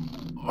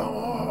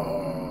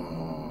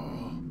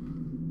 Oh!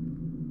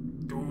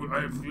 Dude,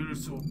 I feel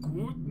so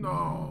good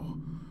now.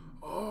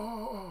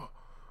 Oh,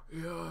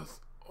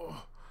 yes.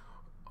 Oh.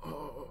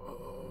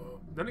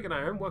 Then again,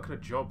 I am working a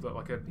job that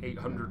like an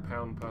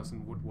 800-pound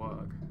person would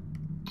work.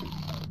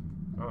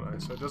 I don't know,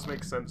 so it does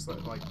make sense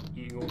that like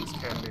eating all this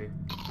candy.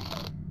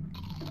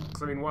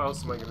 Because I mean, what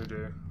else am I gonna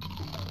do?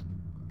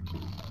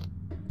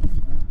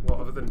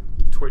 Well, other than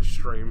Twitch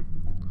stream.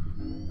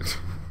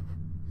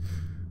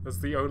 That's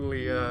the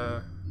only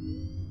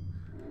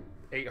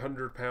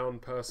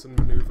 800-pound person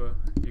maneuver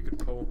you could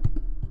pull.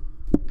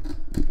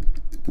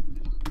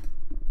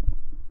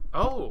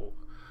 Oh!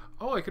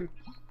 Oh,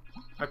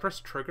 I press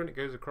trigger and it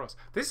goes across.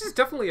 This is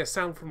definitely a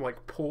sound from,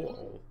 like,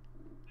 Portal.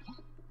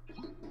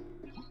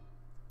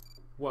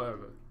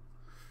 Whatever.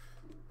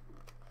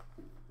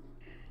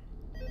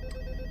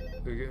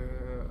 Okay.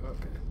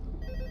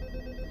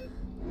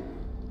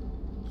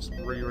 Just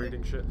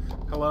rereading shit.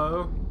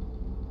 Hello?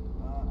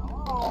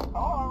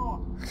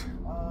 Hello?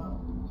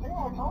 See, I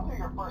told you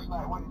your first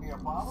night wouldn't be a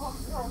problem.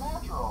 You're a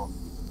natural.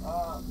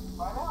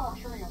 By now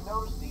I'm sure you've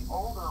noticed the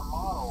older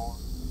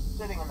models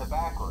sitting in the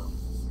back room.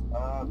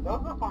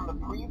 Those are from the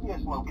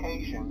previous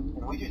location,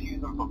 and we just use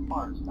them for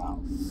parts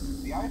now.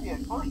 The idea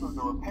at first was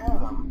to repair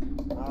them.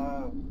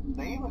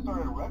 They even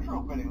started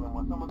retrofitting them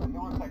with some of the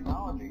newer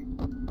technology.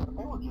 But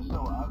they were just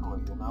so ugly,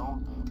 you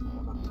know?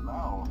 And the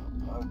smell.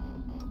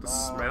 The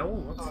smell?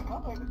 What? So the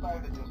company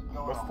decided to just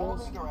go in a whole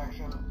new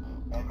direction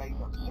and make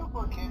them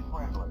super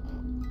kid-friendly.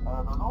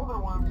 Those older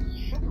ones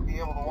shouldn't be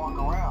able to walk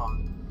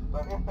around.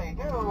 But if they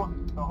do,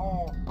 the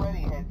whole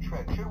Freddy head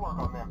trick should work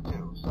on them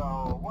too.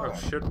 So whatever.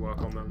 Oh, should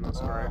work on them. That's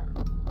great.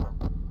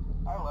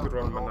 I love Good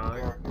one, those old Manai.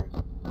 characters.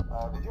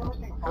 Did you ever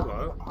see Foxy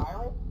Hello. the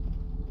Pirate?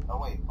 Oh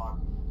wait,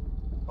 Foxy.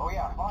 Oh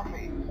yeah,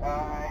 Foxy.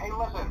 Hey,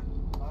 listen.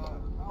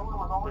 Someone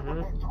was always a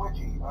bit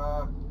twitchy.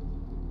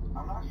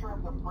 I'm not sure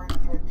if the Freddy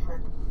head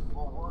trick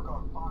will work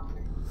on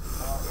Foxy.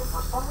 If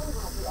for some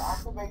reason he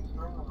activates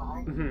during the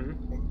night and you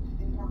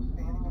see him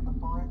standing at the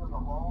far end of the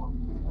hall,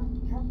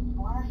 just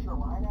flash your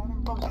light at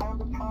him from time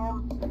to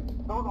time.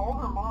 Those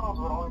older models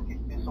would always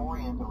get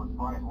disoriented with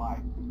bright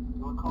light.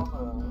 It would cause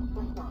a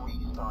system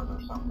restart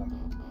or something.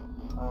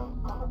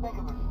 Come to think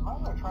of it, you might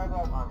want to try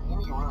that on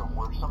any room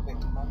where something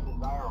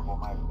undesirable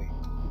might be.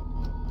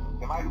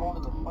 It might hold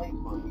him in place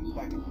for a few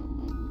seconds.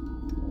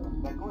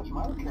 That glitch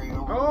might carry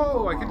over.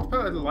 Oh, I can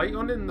put a light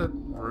on in the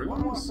rooms?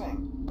 One more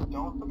thing.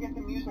 Don't forget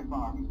the music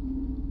box.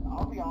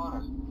 I'll be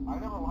honest, I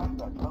never liked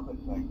that trumpet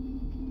thing.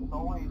 It's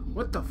always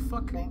What the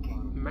fuck?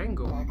 thinking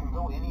Mango. that it can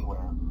go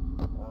anywhere.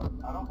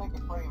 I don't think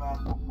the Freddy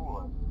mask will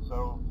fool it,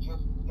 so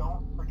just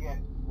don't forget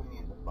the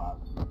music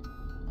box.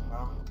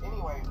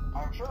 Anyway,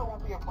 I'm sure it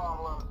won't be a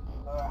problem.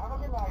 Have a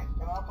good night,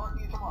 and I'll talk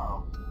to you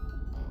tomorrow.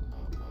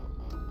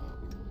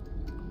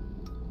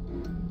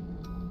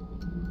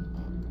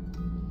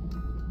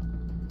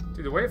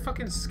 Dude, the way it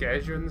fucking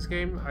scares you in this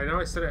game, I know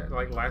I said it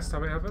like last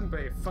time it happened,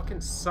 but it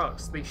fucking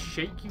sucks. They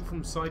shake you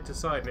from side to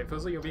side and it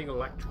feels like you're being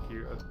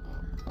electrocuted.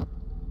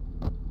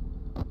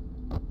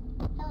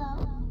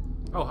 Hello.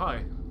 Oh,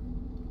 hi.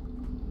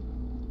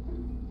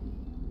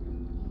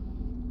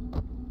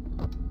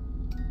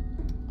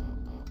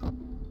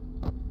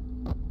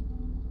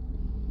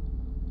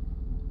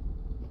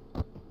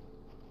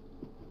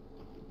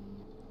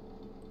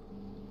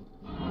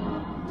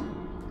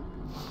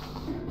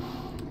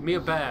 Me a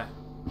bear.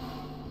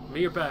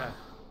 Me a bear.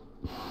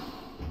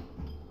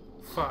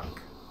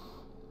 Fuck.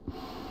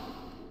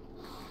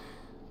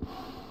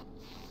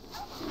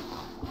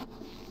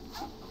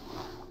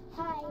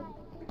 Hi.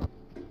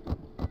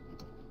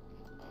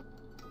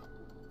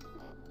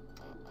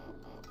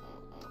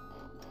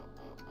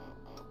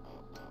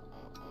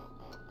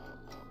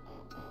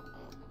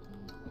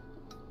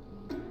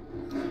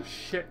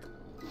 Shit.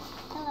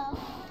 Hello.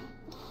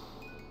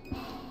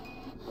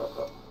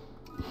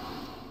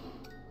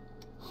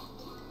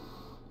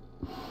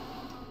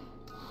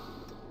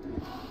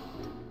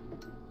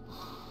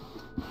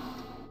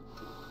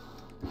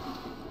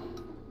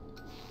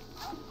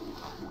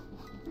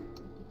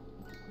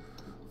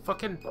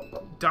 Fucking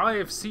die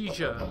of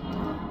seizure.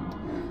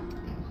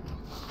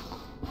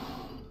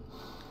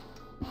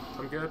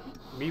 I'm good.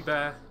 Me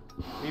bear.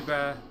 Me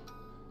bear.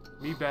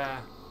 Me bear.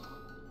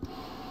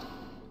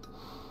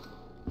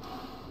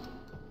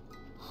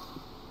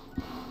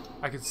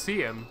 I can see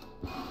him.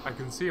 I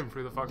can see him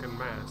through the fucking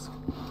mask.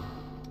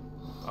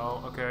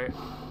 Oh, okay.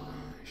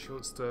 She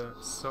wants to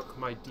suck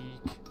my deek.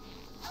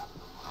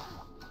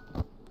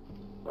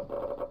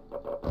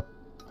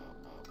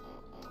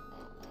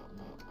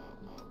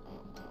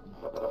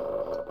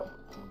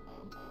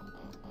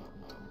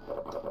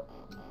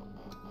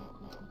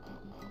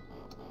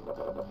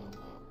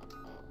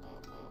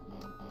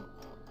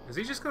 Is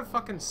he just gonna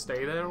fucking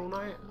stay there all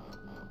night?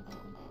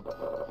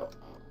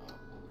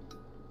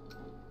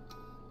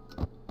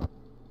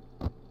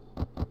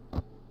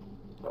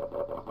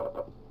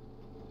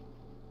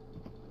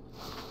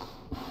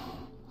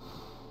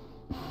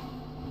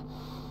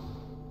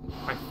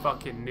 I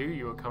fucking knew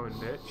you were coming,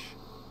 bitch.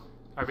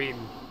 I mean,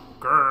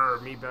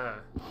 grrr, me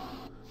there.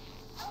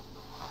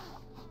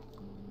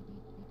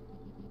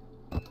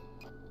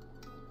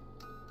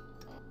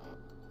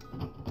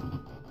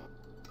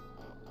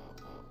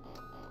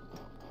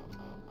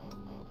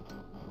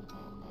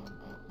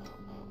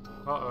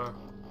 Uh-oh.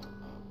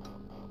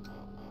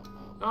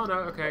 Oh no,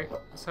 okay.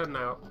 It's heading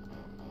out.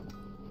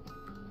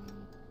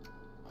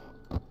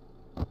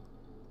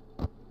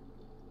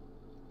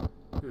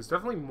 There's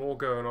definitely more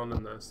going on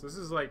in this. This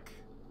is like...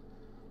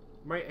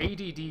 My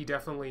ADD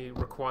definitely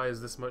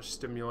requires this much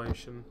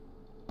stimulation.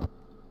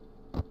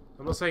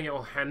 I'm not saying it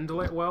will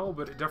handle it well,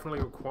 but it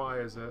definitely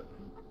requires it.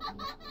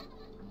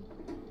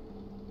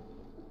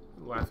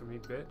 Laugh at me,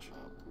 bitch.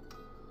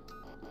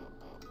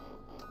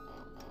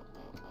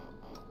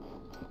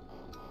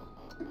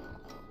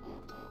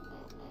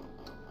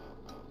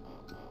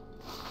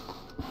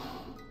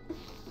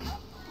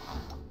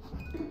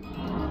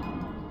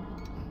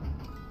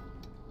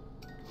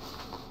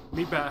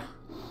 Me bear.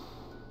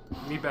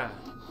 Me bear.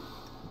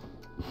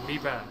 Me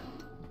bear.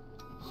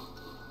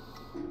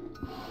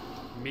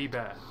 Me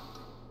bear.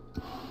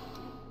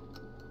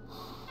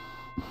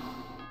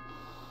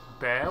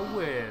 Bear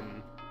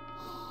win.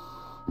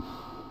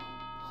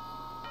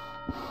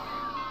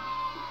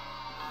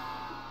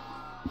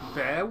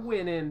 Bear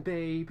winning,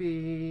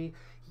 baby.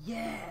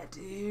 Yeah,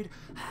 dude.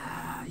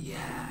 Ah,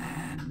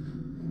 yeah.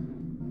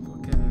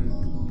 Fucking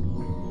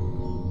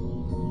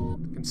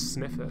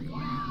sniff it.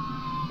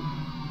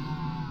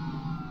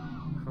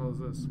 How is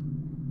this?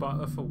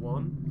 Butter for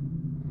one.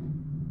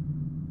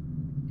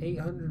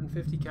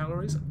 850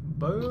 calories.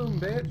 Boom,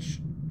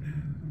 bitch.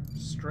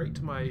 Straight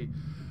to my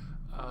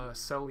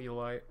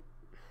cellulite.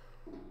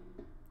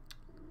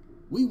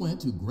 We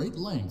went to great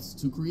lengths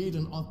to create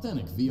an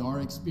authentic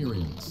VR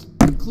experience,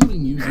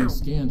 including using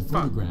scanned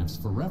photographs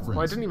for reference. Well,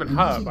 I didn't even and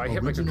hurt, using but I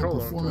hit my original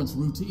controller. performance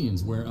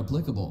routines where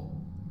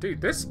applicable.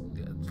 Dude, this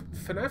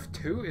FNAF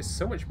 2 is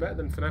so much better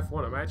than FNAF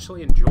 1. I'm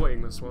actually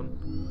enjoying this one.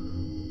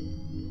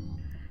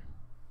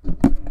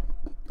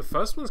 The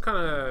first one's kind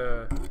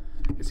of...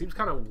 It seems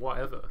kind of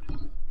whatever.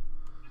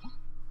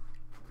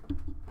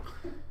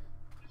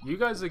 You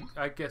guys are,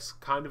 I guess,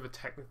 kind of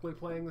technically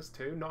playing this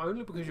too. Not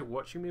only because you're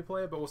watching me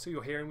play it, but also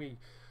you're hearing me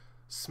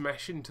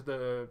smash into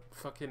the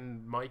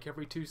fucking mic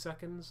every 2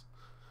 seconds.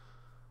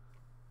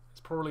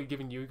 It's probably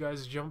giving you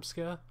guys a jump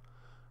scare.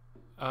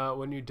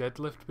 When you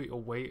deadlift, but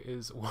your weight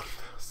is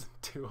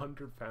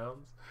 1,200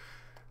 pounds.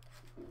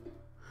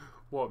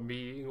 What, me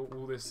eating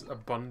all this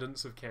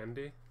abundance of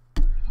candy?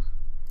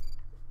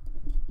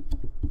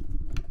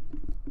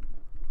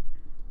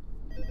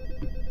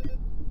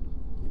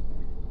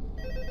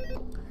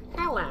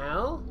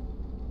 Hello.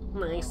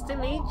 Nice to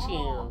meet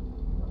you.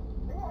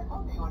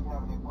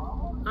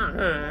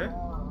 Uh-huh.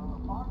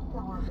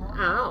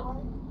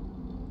 Oh.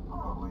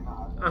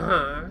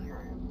 Uh-huh.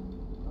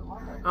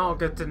 Oh,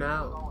 good to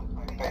know.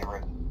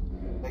 Favorite.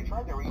 They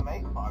tried to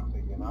remake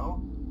Foxy, you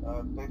know?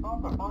 They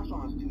thought the first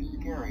one was too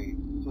scary,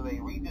 so they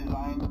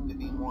redesigned them to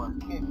be more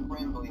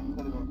kid-friendly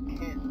instead of in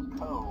Kids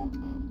Cove,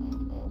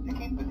 to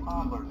keep the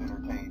toddlers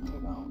entertained,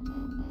 you know?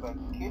 But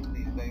kids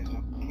these days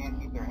just can't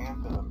keep their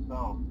hands to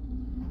themselves.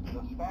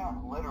 The staff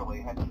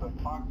literally had to put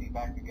Foxy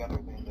back together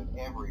at the end of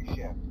every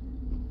shift.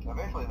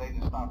 Eventually they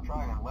just stopped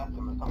trying and left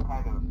him as some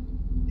kind of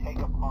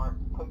take-apart,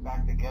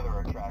 put-back-together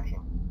attraction.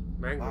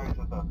 Mangle. Now he's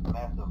just a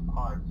mess of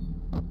parts.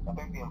 I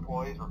think the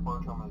employees refer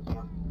to him as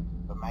just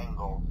the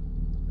mangle.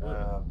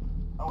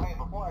 Oh, hey,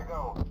 before I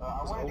go,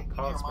 I wanted to keep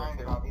your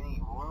mind about any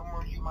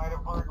rumors you might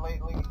have heard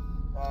lately.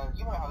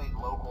 You know how these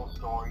local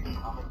stories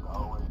come and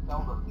go and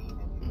seldom mean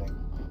anything.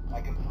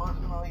 I can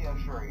personally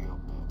assure you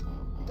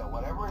that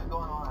whatever is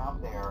going on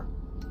out there,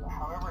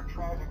 however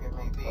tragic it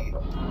may be,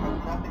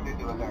 has nothing to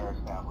do with our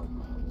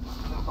establishment.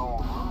 It's just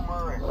all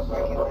rumor and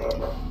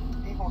speculation.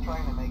 People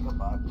trying to make a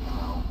buck, you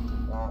know.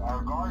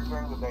 Our guard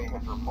during the day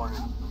has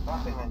reported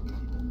nothing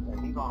unusual,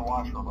 and he's on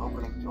watch from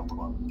opening till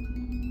close.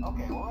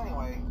 Okay, well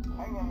anyway,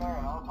 hang in there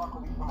and I'll talk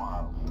with you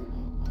tomorrow.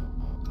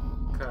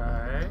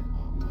 Okay.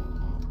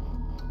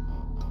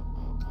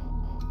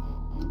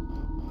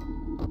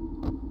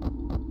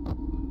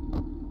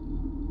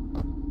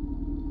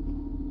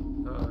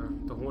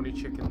 The horny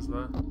chicken's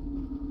there.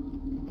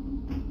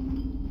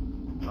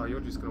 Oh,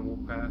 you're just gonna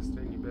walk past,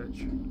 ain't you,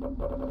 bitch?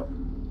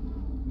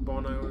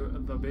 Bono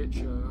the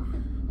bitch.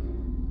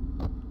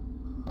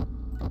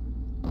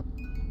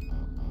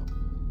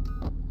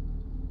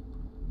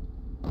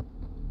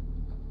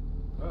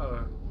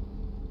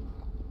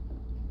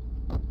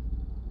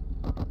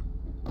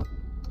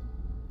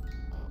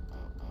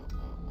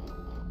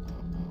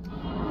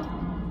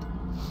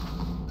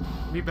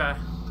 Me bear.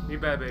 Me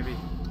bear, baby.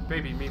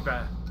 Baby, me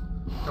bear.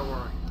 Don't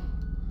worry.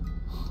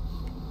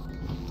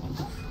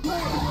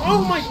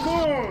 Oh my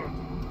god!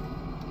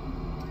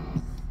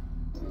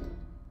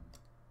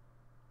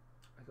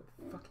 I got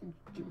fucking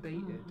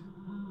baited.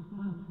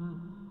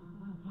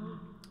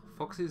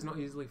 Foxy is not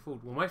easily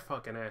fooled. Well, my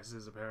fucking ass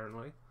is,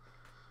 apparently.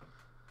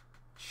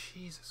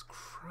 Jesus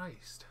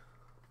Christ.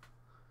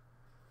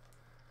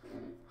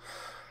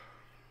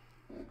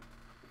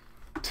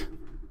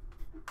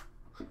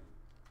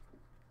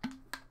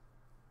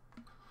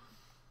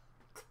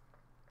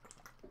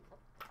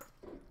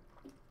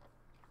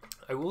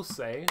 I will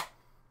say,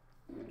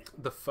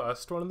 the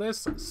first one of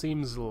this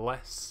seems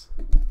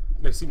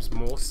seems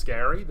more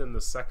scary than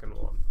the second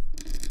one.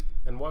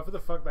 And whatever the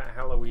fuck that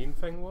Halloween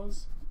thing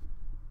was,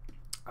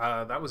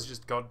 that was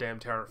just goddamn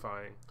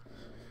terrifying.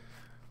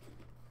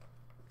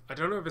 I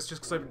don't know if it's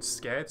just because I've been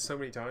scared so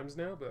many times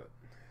now, but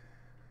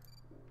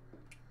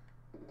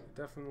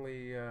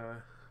definitely,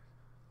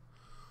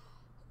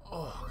 oh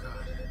god.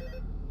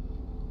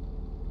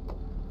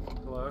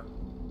 Hello?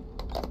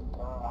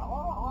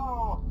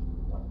 Hello?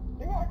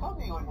 Yeah, I told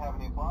you you wouldn't have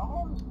any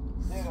problems.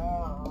 Did,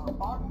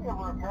 Foxy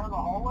ever repair the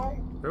hallway?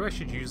 Maybe I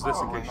should use this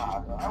in case you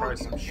try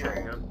some shit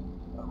again.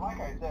 Like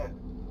I said,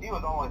 he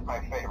was always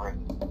my favorite.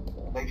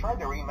 They tried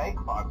to remake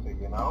Foxy,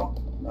 you know?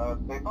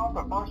 They thought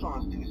the first one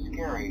was too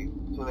scary,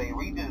 so they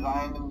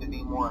redesigned him to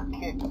be more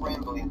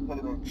kid-friendly instead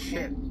of in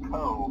Kids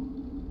Cove.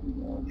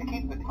 To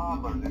keep the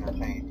toddlers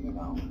entertained, you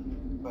know.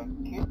 But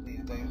kids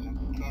these days just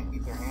can't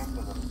keep their hands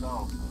to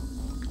themselves.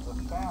 The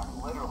staff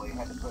literally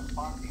had to put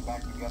Foxy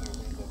back together at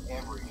the end of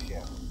every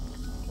shift.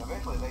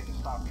 Eventually they just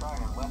stopped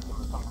trying and left him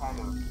as some kind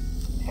of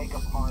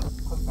take-apart,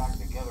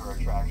 put-back-together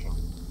attraction.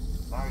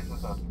 Now he's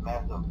just a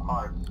mess of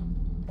parts.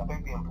 I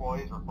think the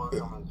employees refer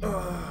to him as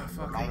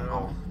the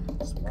mangle.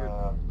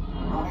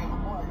 Okay,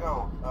 before I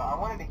go, I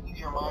wanted to ease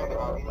your mind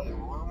about any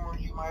rumors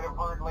you might have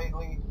heard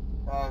lately.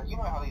 You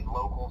know how these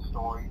local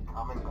stories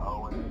come and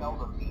go and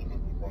seldom mean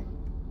anything.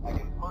 I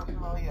can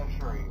personally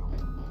assure you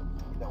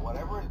that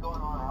whatever is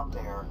going on out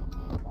there,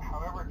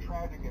 however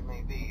tragic it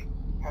may be,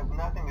 has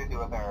nothing to do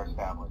with our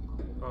establishment.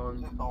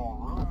 It's just all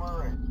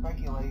rumor and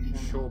speculation.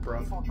 Sure, bro.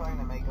 People trying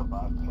to make a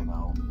buck, you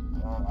know.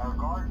 Our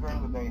guard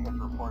during the day has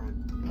reported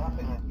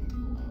nothing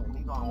unusual, and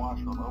he's on watch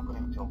from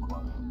opening till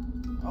close.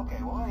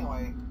 Okay, well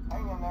anyway,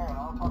 hang in there and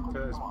I'll talk with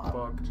you tomorrow.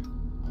 Bugged.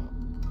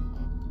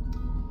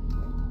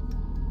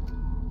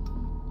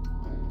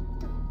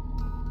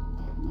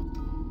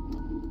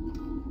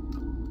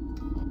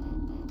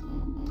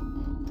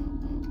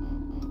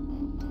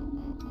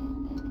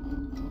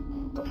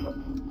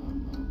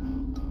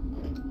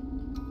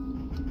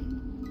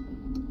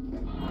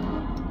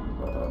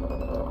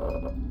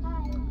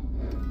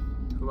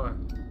 Hello.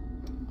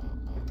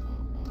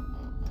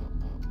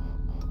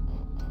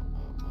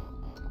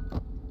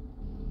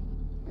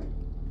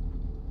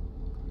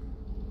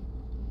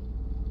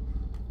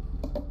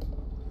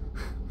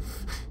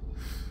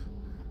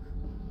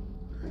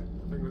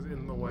 Something was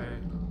in the way.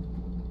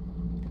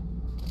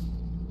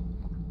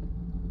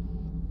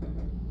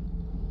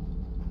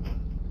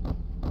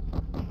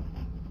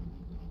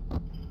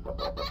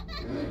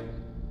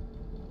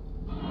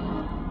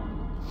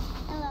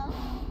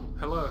 Hello.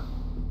 Hello.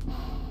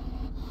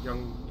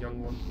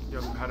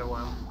 Young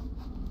Padawan.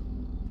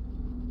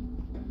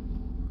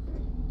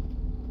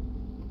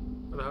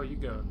 Where the hell are you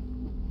going?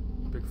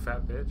 Big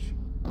fat bitch.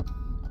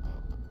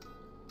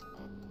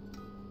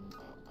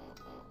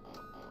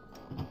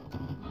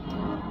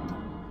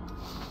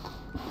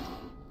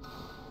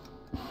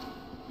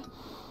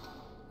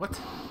 What?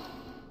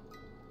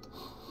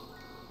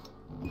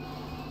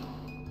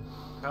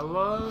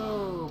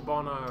 Hello,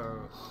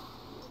 Bono.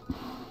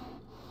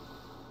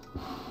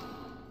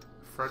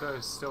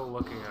 Freddo's still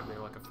looking at me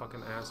like a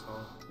fucking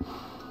asshole.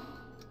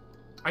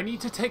 I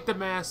need to take the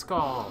mask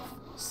off.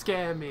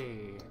 Scare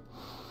me.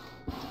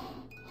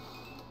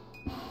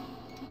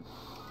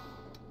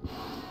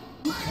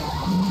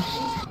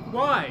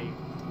 Why?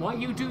 Why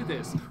you do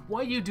this?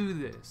 Why you do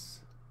this?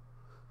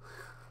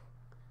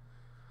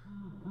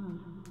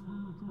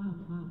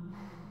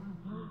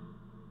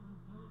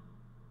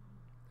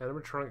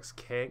 Animatronics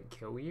can't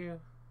kill you?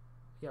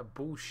 Yeah,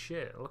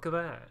 bullshit. Look at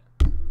that.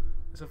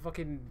 There's a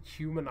fucking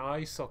human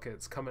eye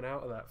sockets coming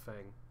out of that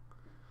thing.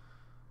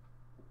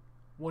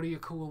 What do you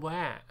call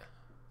that?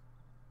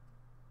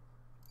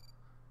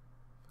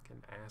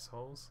 Fucking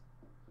assholes.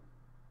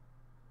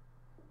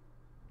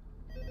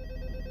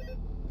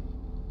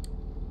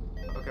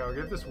 Okay, I'll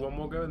give this one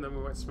more go and then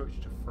we might switch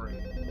to free.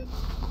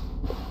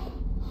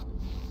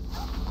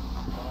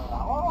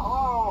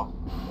 Hello?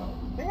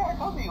 See, I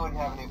told you you wouldn't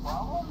have any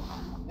problems.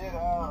 Did,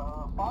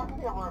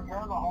 Foxy ever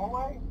repair the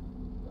hallway?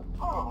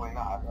 Probably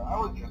not. I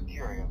was just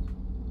curious.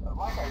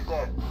 Like I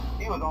said,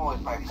 he was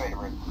always my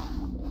favorite.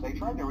 They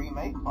tried to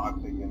remake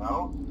Foxy, you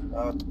know?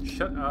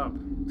 Shut up.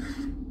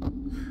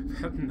 I've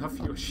had enough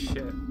of your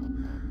shit.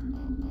 I'm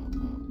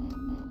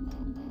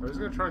just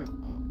gonna try and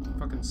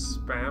fucking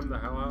spam the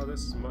hell out of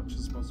this as much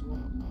as possible.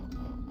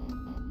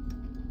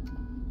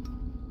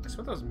 I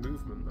swear there was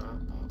movement there.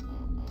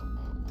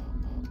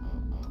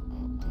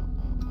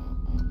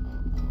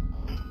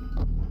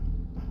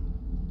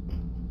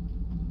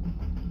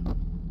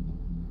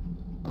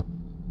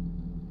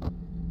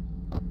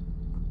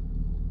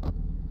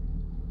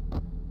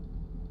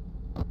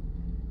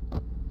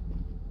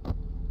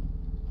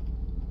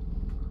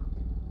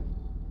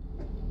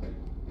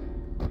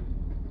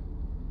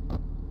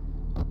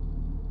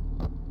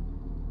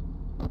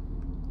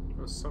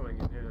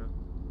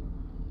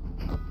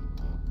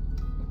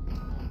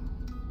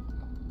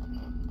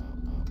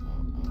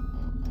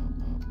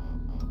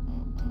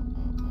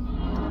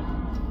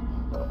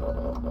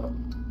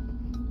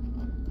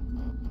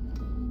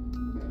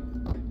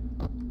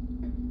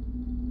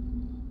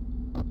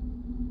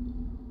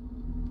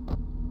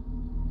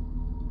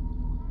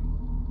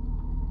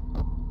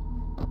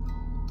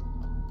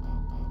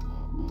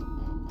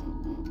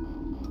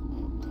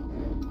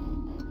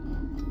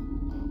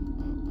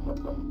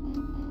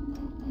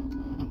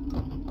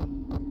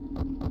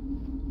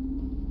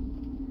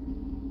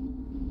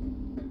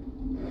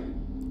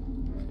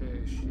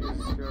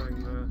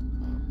 going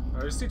there.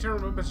 I just need to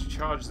remember to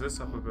charge this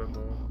up a bit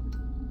more.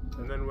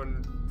 And then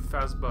when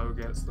Fazbo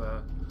gets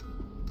there,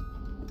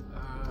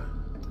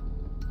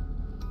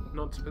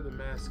 not to put the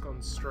mask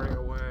on straight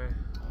away.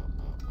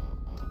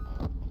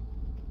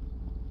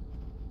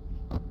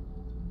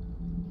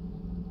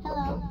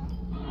 Hello.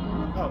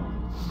 Oh.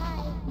 Hi.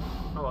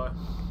 Hello.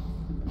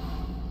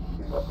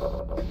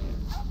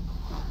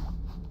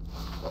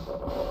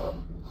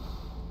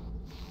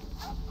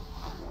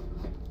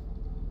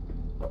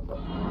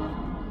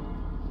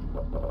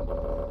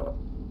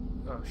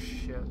 Oh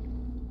shit.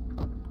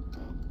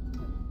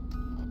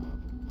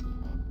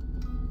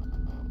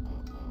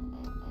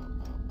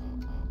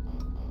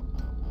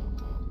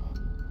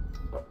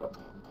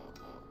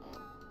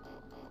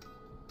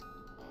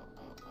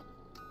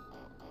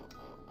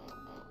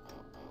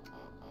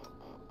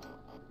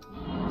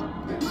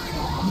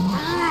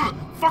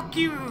 Fuck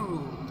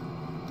you!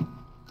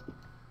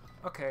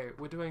 Okay,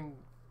 we're doing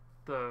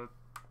the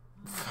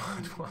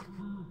third one.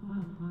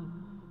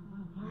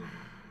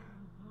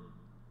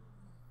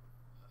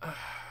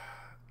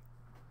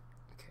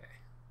 Okay.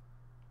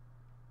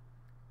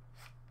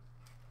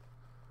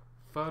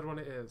 Third one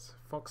it is.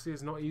 Foxy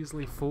is not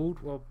easily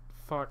fooled. Well,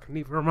 fuck,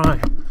 neither am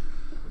I.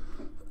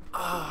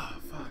 Ah,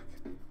 fuck.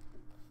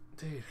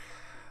 Dude,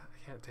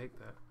 I can't take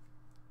that.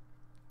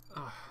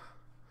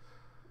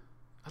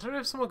 I don't know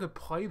if someone could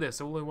play this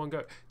all in one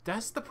go.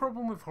 That's the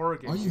problem with horror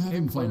games. Are you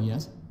having fun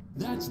yet?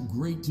 That's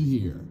great to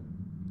hear.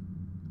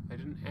 I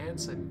didn't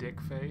answer,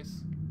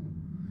 dickface.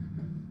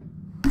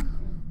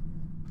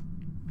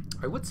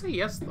 I would say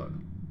yes, though.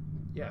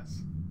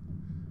 Yes.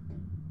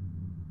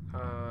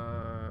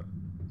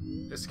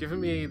 It's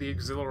given me the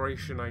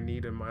exhilaration I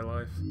need in my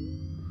life.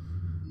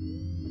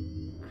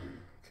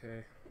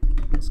 Okay.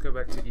 Let's go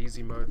back to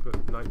easy mode,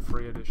 but night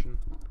free edition.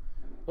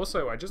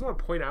 Also, I just want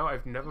to point out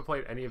I've never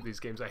played any of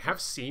these games. I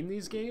have seen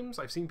these games,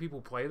 I've seen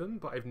people play them,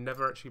 but I've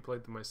never actually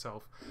played them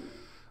myself.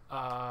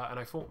 And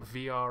I thought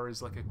VR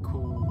is like a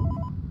cool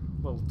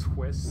little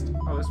twist.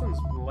 Oh, this one's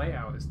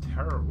layout is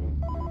terrible.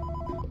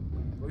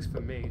 At least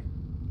for me.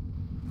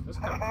 That's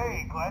kind of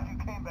Hey, glad you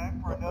came back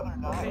for another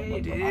night.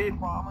 Hey, dude. I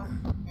promise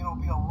it'll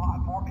be a lot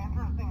more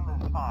interesting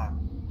this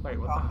time. Wait,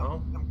 what the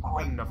hell?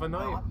 Another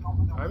night?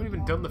 I haven't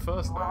even done the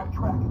first night.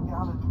 Tracking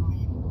down a new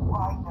lead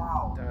right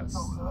now. That's so,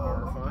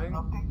 horrifying.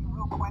 Let me just update you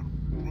real quick,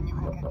 then you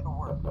can get to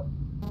work.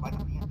 Like,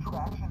 the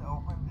attraction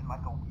opens in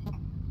like a week,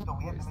 so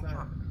we have to make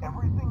sure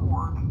everything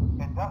works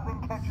and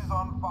nothing catches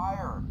on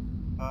fire.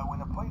 When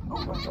the place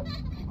opens,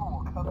 people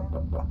will come in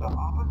at the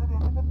opposite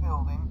end of the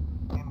building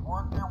and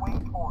work their way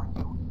toward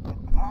you and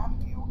past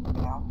you and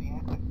out the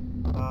exit.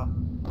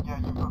 Yeah,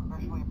 you've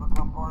officially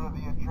become part of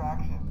the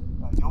attraction.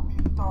 You'll be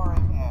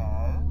starring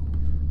as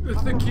the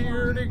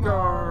security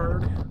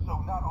guard. So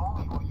not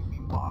only will you be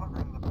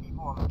monitoring the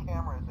people on the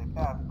camera as they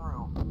pass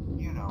through,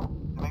 you know,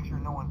 to make sure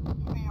no one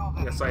steals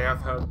it. Yes, I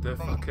have heard the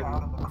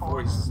fucking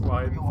voice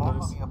line You'll for also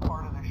this. be a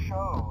part of the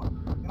show.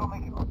 It'll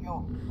make it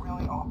feel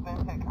really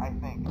authentic, I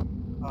think.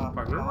 I've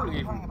never really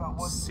even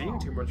seen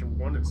too much of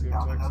one, it seems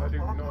like, so I do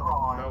not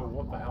know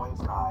what the hell is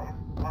going on.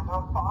 And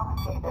a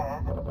foxy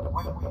head,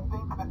 which we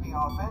think could be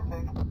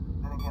authentic.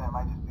 Then again, it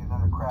might just be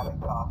another crappy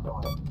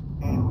cosplay.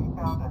 And we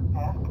found a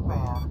desk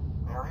fan,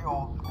 very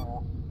old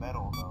school,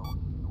 metal though.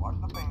 Watch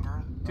the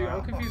fingers. Dude,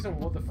 I'm confused on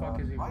what the fuck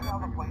is even right now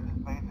the place happening.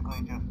 is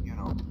basically just, you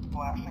know,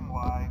 flashing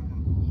lights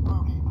and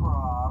spooky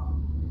props.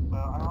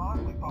 I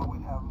honestly thought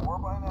we'd have more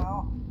by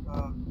now.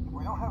 If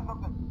we don't have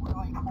something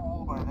really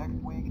cool by next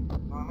week,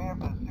 then we may have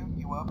to suit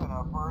you up in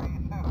a furry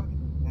suit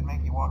and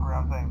make you walk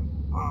around saying,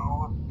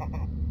 boo.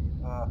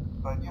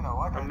 But, you know,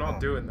 like I'm I not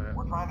said, doing that.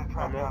 we're trying to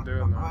track I'm not down a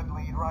doing that. good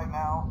lead right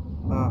now.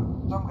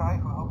 Some guy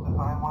who helped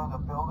design one of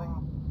the buildings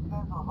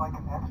says there was like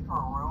an extra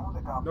room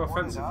that got No boarded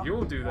offense if up,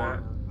 you'll do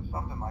that. or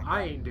something like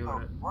I that. ain't doing So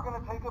it. we're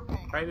gonna take a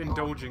peek. I ain't and see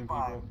what we indulging can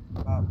find.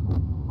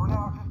 people. For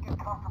now, just get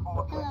comfortable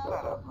with this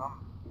Hello. setup.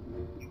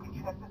 You can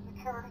check the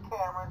security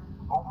cameras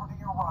over to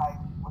your right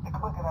with the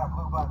click of that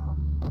blue button.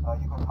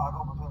 You can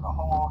toggle between the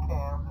hall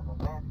cams and the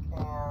vent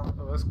cams.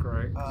 Oh, that's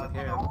great, because I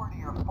Then can. over to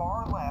your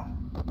far left,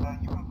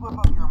 you can flip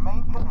up your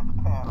maintenance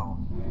panel.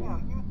 You know,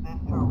 use this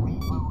to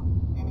reboot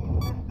any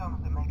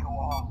systems that may go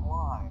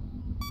offline.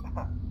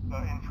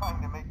 In trying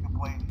to make the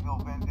place feel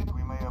vintage,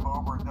 we may have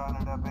overdone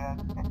it a bit.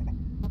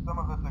 Some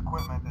of this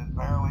equipment is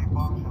barely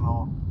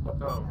functional.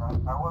 Oh.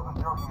 I wasn't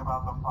joking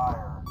about the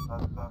fire.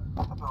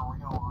 That's a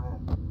real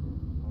risk.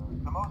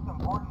 The most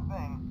important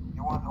thing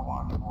you want to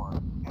watch for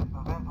is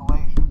the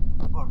ventilation.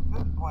 Look,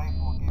 this place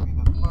will give you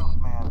the spooks,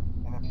 man.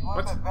 And if you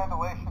let that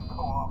ventilation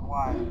go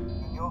offline,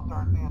 then you'll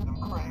start seeing some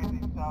crazy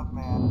stuff,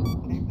 man.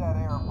 Keep that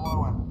air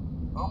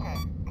flowing. Okay,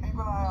 keep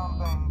an eye on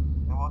things,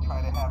 and we'll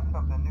try to have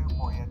something new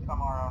for you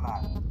tomorrow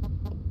night.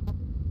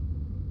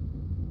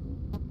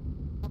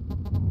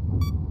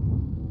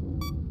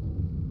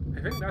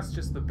 I think that's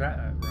just the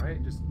beta,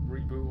 right? Just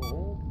reboot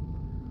all?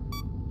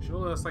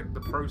 Surely that's like the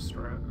pro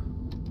strat.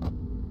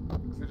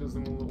 Because it does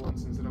them all at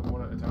once instead of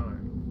one at a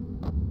time.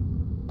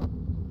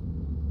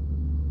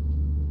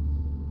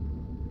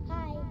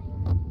 Hi.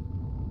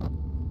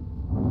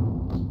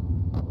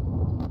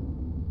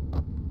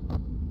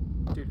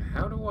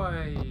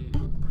 I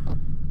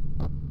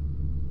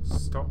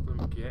stop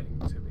them getting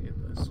to me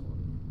in this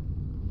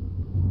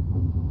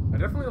one? I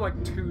definitely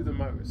like 2 the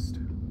most.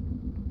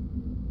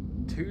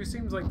 2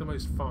 seems like the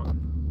most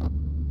fun.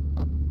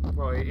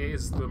 Well, it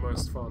is the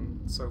most fun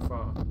so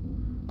far,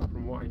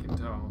 from what I can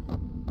tell.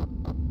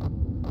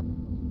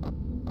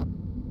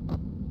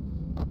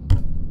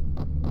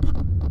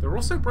 They're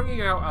also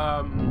bringing out,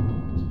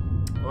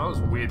 well, that was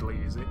weirdly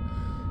easy.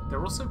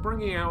 They're also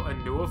bringing out a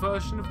newer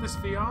version of this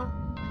VR,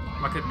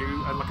 like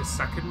a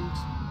second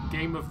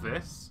game of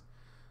this,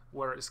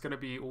 where it's going to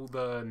be all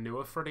the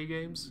newer Freddy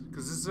games,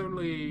 because this is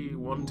only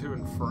 1, 2,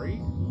 and 3.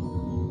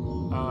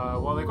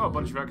 Well, they've got a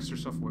bunch of extra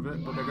stuff with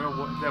it, but they're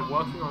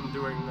working on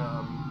doing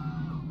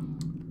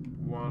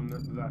one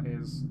that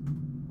is,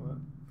 what?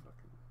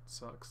 Fucking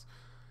sucks.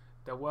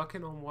 They're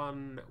working on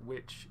one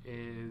which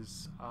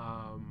is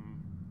all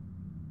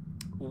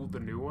the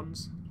new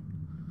ones,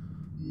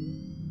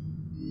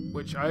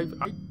 which I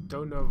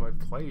don't know if I've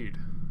played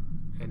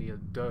any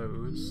of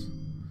those.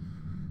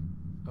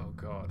 Oh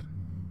god.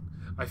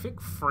 I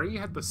think 3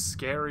 had the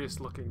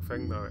scariest looking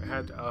thing though. It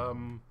had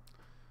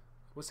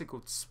what's it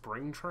called?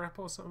 Springtrap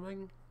or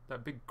something?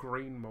 That big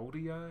green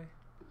moldy guy.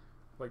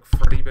 Like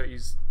Freddy, but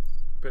he's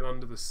been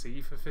under the sea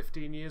for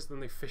 15 years,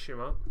 then they fish him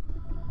up.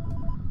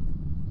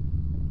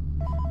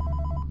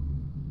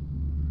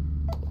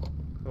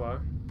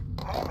 Hello?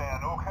 Hey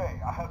man, okay,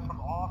 I have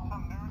some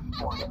awesome news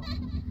for you.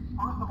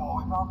 First of all,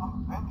 we found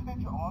some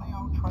vintage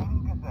audio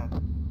training cassettes.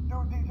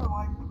 Dude, these are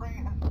like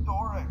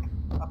prehistoric.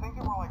 I think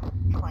they were like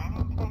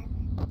training tapes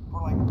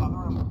for like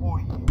other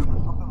employees or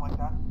something like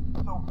that.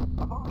 So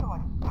I thought we could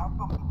like have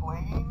them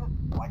playing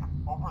like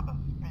over the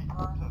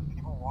speakers as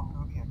people walk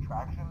through the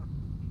attraction.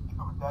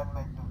 Dude, that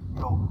makes us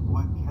feel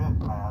legit,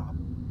 man.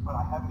 But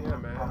I have an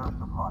even better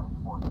surprise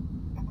for you.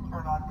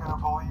 You're not gonna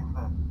believe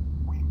this.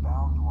 We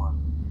found one.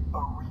 A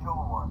real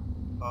one.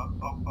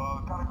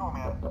 Gotta go,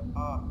 man.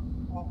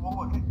 Well,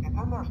 look, it's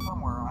in there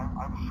somewhere.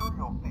 I'm sure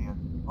you'll see it.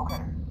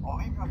 Okay, I'll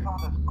leave you with some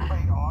of this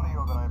great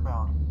audio that I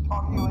found.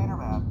 Talk to you later,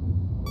 man.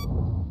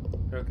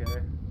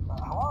 Okay.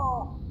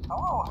 Hello?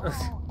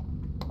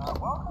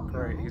 Welcome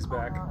Great, he's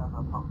back. as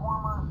a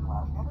performer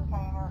 /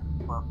 entertainer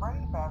for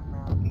Freddy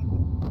Fazbear's Pizza.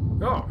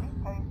 Oh! These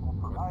tapes will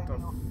provide you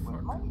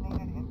with much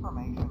needed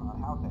information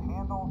on how to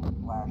handle /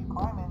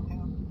 climb into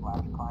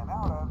 / climb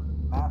out of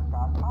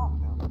mascot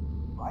costumes.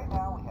 Right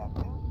now we have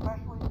 2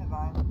 specially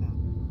designed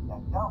suits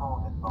that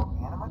double as both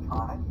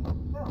animatronic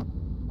and suit.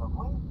 So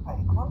please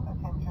pay close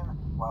attention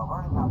while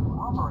learning how to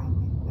operate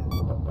these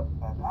suits,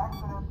 as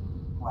accidents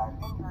 /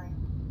 injury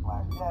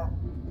 / death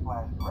 /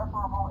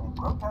 irreparable and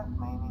grotesque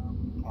maiming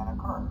can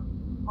occur.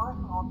 First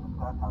we will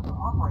discuss how to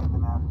operate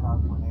the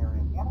mascots when they are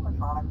in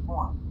animatronic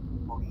form.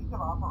 For ease of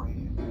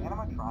operation,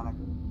 animatronics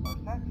are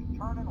set to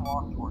turn and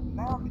walk towards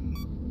sound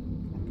cues.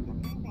 This is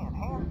an easy and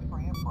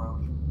hands-free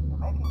approach to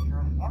making sure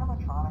the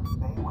animatronics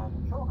stay where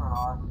the children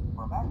are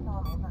for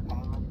maximum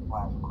entertainment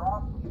 /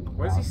 crowd pleasing.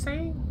 What is he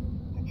saying?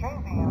 To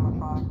change the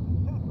animatronics to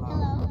suit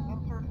mode,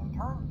 insert and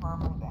turn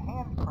firmly the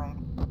hand crank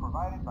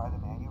provided by the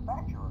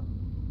manufacturer.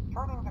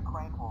 Turning the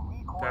crank will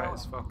recoil That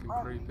is and fucking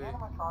compress creepy. the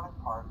animatronic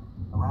parts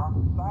around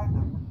the sides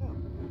of the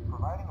suit,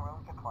 providing room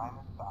to climb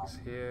inside. He's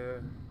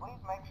here. Please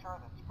make sure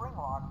the spring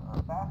locks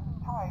are fastened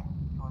tight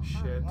to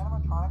ensure Shit. the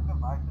animatronic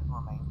devices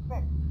remain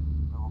fixed.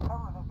 We will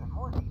cover this in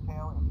more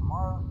detail in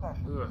tomorrow's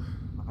session. Ugh,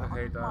 I Remember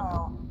hate to that.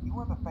 smile. You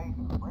are the face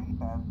of Freddy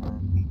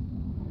Fazbear's Pizza.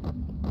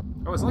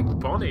 Oh, it's like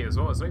Bonnie as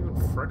well. It's not even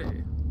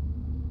Freddy.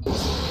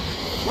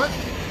 What?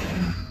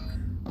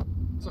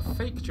 It's a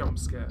fake jump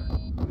scare.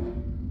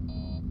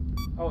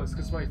 Oh, it's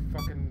because my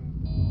fucking...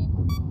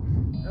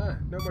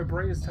 no, my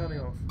brain is turning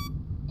off.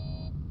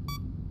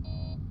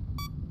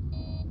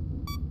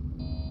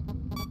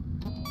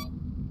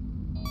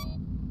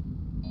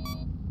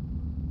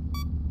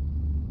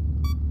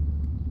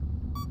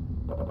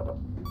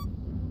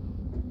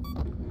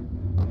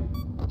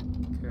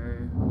 Okay,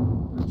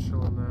 let's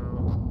chill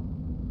now.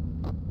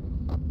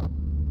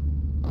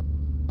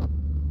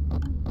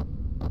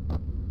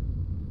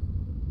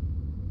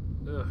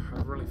 Ugh, I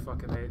really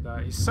fucking hate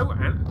that. He's so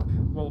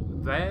well,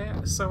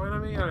 they're so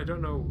anime, and I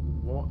don't know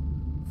what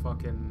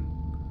fucking...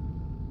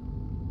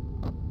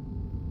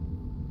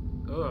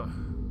 Ugh.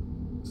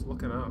 Just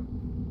looking up.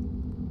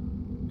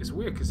 It's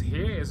weird, because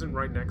here isn't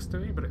right next to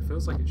me, but it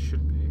feels like it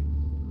should be.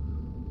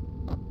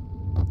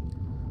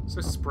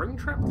 So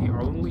Springtrap the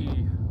only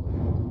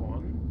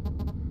one?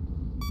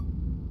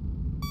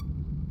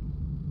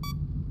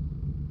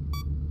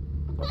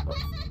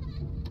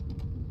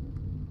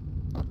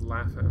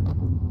 Laugh at him.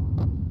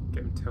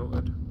 Get him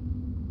tilted.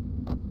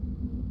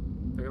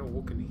 They're gonna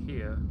walk in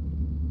here.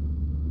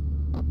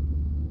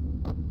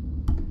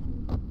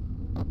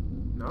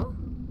 No?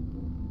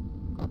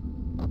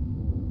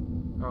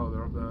 Oh,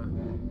 they're up there.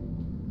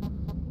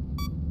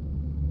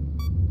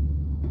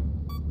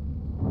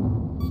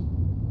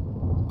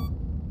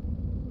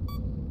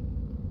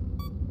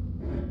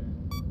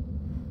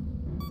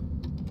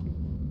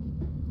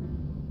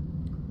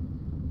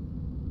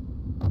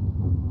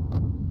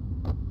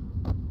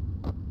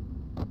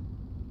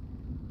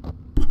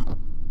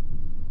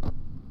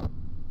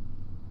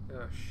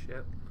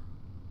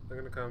 They're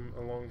gonna come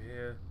along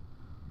here.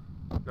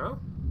 No?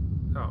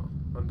 Oh,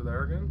 under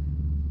there again?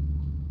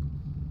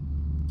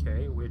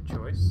 Okay, weird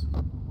choice.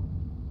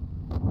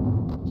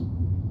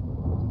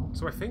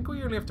 So I think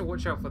we only have to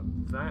watch out for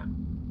that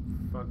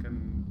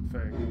fucking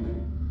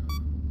thing.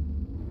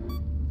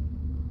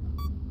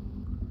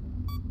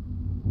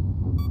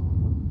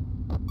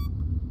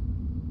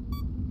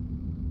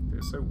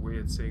 It's so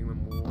weird seeing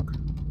them walk.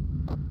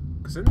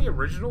 Because in the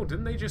original,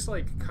 didn't they just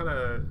like kind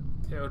of,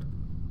 you know,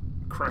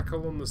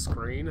 crackle on the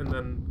screen and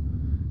then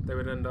they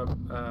would end up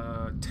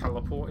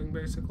teleporting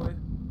basically?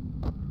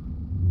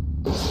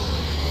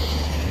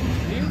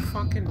 Can you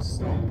fucking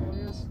stop,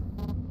 please?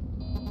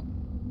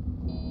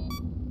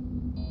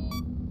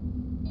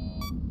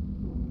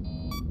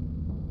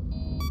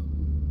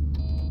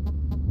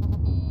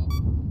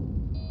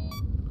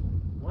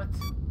 What?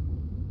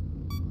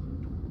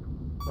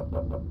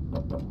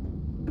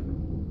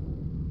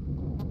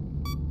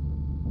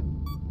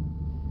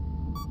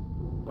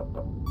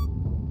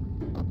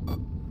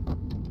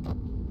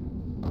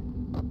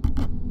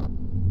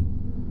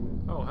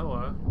 Oh,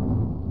 hello.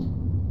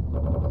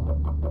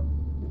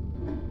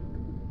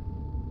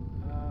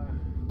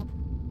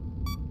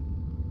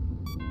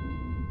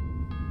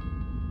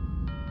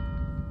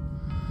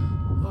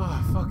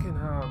 Oh, fucking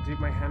hell. Dude,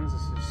 my hands are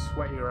so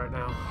sweaty right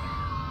now.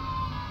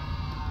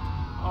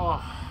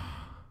 Oh.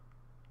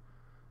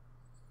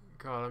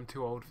 God, I'm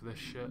too old for this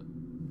shit.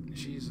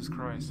 Jesus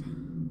Christ.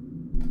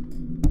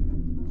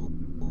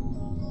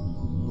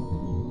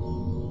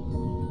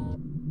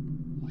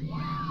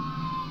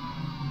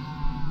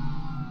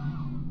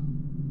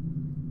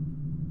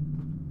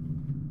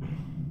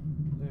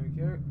 There we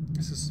go.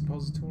 This is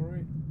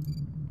suppository.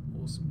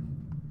 Awesome.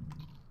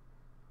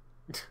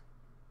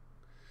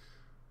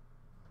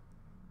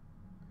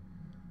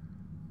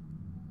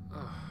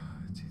 Oh,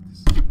 dude, this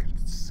is fucking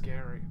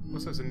scary.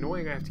 Also, it's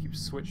annoying I have to keep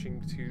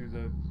switching to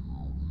the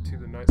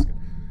night skin.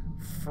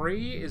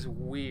 Free is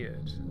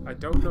weird. I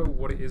don't know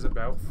what it is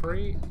about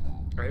Free.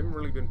 I haven't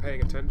really been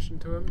paying attention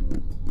to him.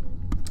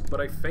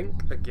 But I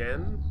think,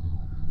 again,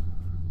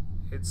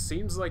 it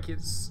seems like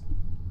it's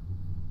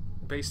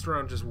based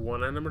around just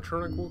one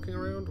animatronic walking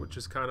around, which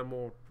is kind of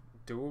more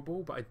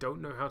doable, but I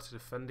don't know how to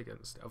defend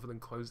against it other than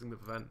closing the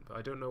vent. But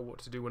I don't know what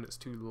to do when it's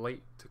too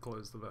late to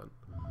close the vent.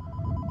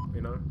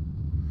 You know?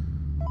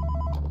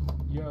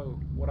 Yo,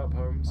 what up,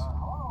 Holmes?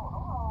 Hello.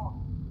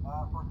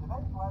 For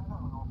today's lesson,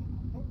 we will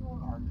be continuing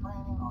our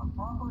training on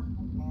proper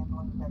suit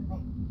handling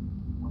techniques.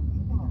 When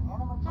using an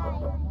animatronic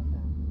as a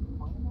suit,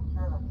 please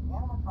ensure that the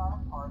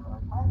animatronic parts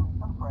are tightly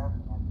compressed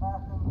and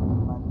fastened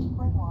by the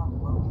spring lock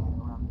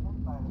located around the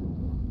inside of the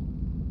suit.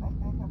 It may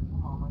take a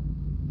few moments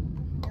to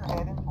position your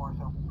head and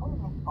torso between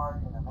these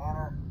parts in a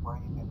manner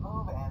where you can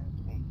move and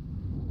speak.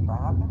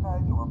 Try not to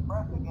nudge or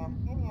press against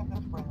any of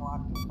the spring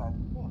locks inside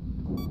the suit.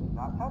 Do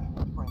not touch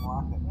the spring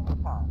locks at any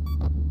time.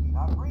 Do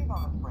not breathe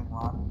on the spring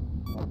locks,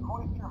 as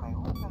moisture may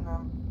loosen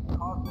them and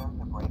cause them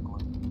to break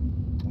loose.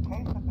 In the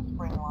case that the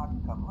spring locks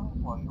come loose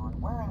while you are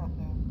wearing a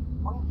suit,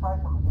 please try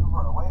to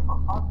maneuver away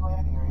from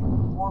populated areas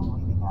before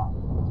bleeding out.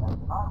 That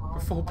does not ruin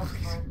the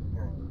customer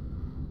experience.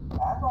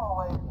 As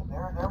always, if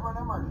there is ever an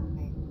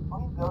emergency,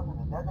 please go to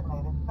the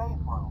designated safe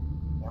room.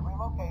 Every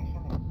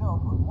location is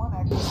built with one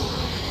exit.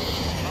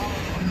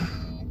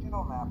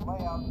 Digital map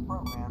layout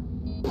program.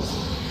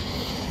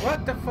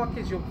 What the fuck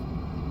is your...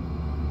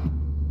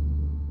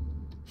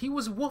 He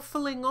was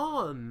waffling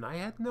on. I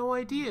had no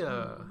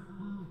idea.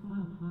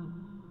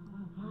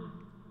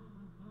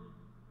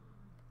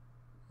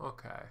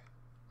 Okay.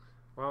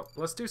 Well,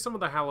 let's do some of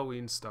the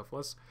Halloween stuff.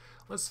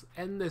 Let's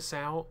end this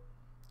out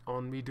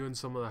on me doing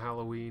some of the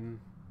Halloween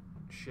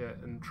shit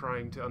and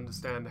trying to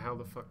understand how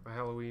the fuck the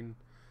Halloween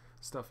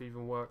stuff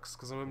even works.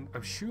 Because I'm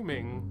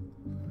assuming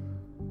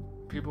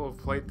people who have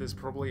played this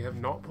probably have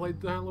not played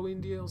the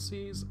Halloween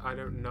DLCs. I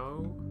don't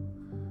know.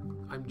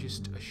 I'm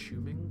just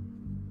assuming.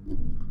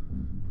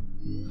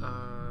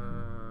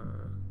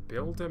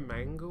 Build a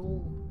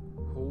Mangle,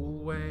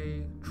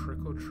 Hallway,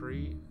 Trick or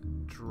Treat,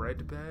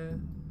 Dreadbear,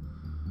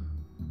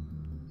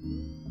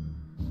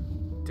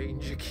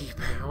 Danger Keep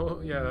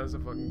Out. Yeah, that's a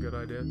fucking good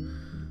idea.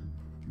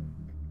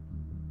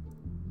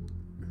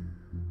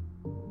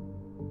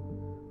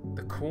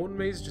 The Corn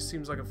Maze just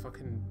seems like a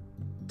fucking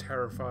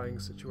terrifying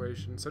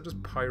situation. So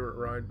just Pirate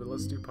Ride, but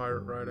let's do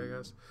Pirate Ride, I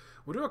guess.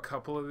 We'll do a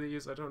couple of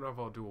these. I don't know if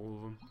I'll do all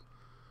of them.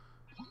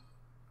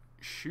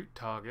 Shoot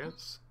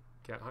targets.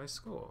 Get high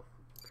score.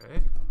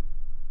 Okay.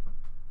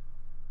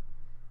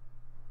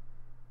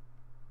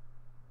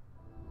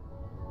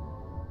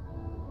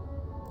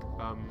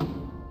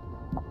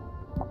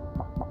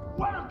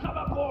 Welcome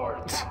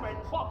aboard, Captain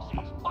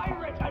Foxy's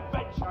Pirate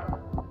Adventure!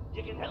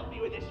 You can help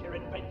me with this here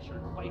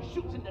adventure by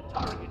shooting the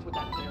targets with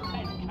that there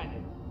hand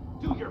cannon.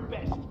 Do your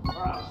best,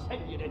 or I'll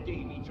send you to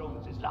Davy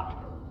Jones's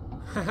locker.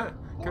 Good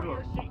For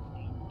your one.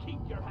 safety, keep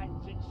your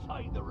hands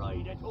inside the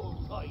ride at all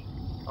times.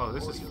 Oh,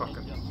 this is Or you'll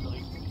fucking end up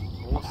like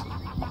awesome.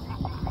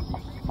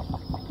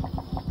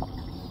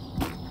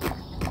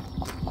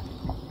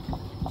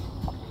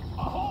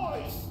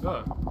 ahoy!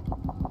 Oh.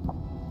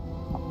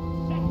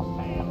 Set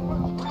sail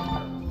for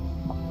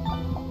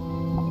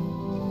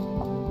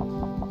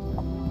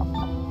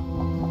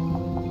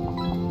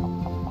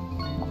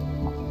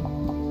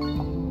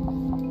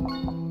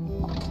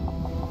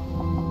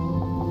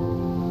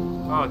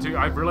Oh, dude,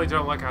 I really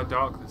don't like how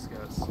dark this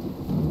gets.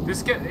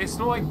 It's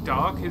not like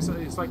dark, it's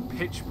like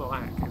pitch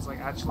black. It's like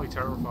actually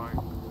terrifying.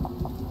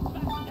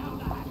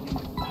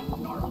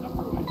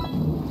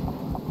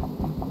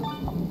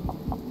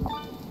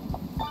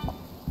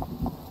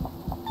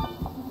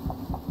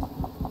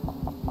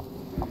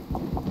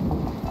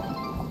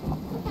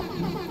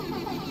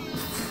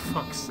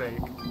 Fuck's sake.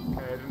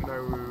 Okay, I didn't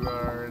know we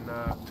were in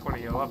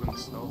 2011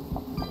 still.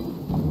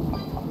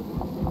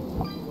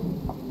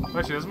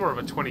 Actually, that's more of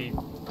a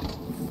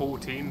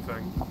 2014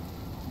 thing.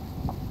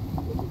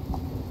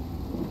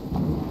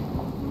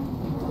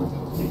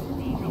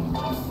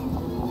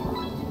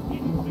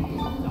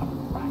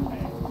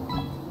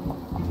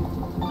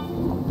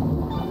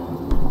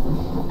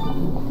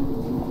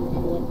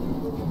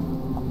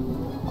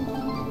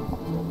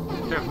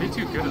 Damn, me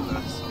too good at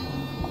this.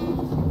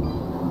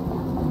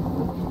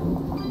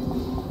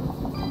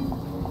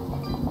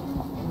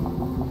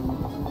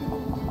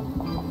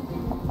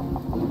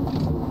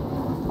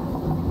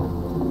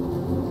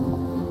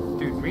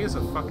 As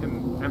a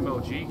fucking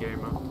MLG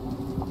gamer.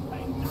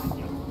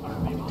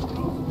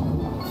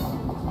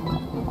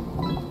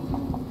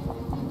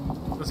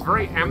 There's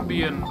very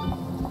ambient,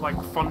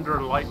 like thunder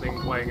and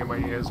lightning playing in my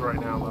ears right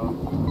now, though.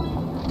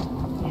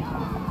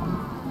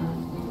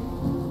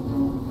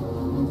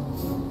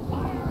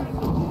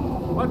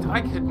 What?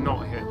 I could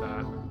not hit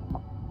that.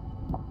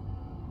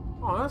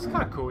 Oh, that's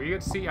kind of cool. You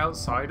get to see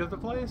outside of the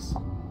place.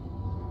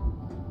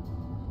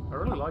 I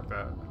really like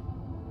that.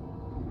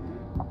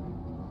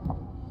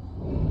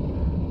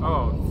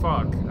 Oh,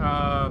 fuck.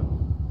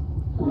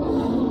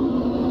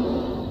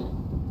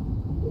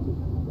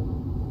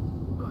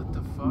 What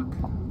the fuck?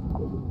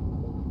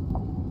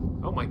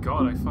 Oh my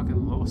god, I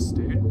fucking lost,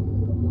 dude.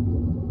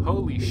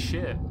 Holy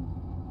shit.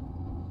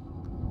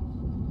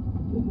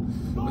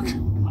 Okay.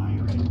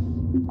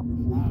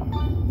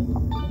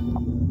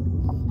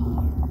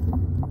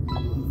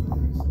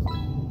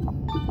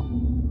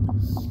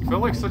 You feel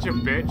like such a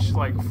bitch,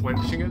 like,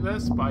 flinching at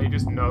this, but you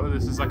just know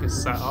this is like a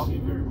setup.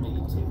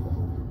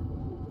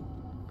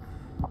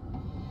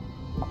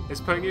 It's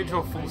putting you into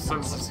a full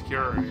sense of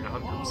security,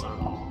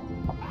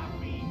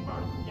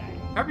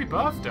 100%. Happy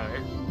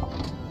birthday!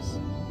 It's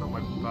not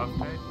my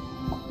birthday.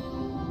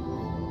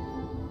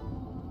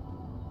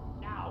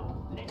 Now,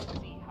 let's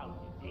see how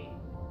you did.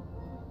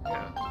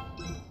 Yeah.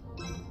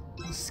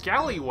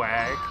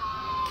 Scallywag!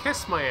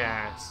 Kiss my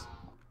ass!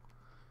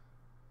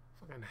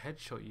 Fucking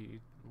headshot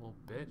you little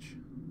bitch.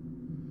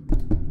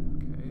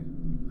 Okay.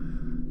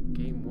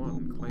 Game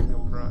 1, claim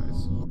your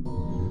prize.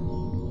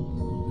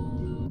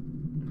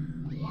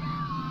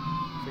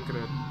 Thinking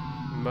of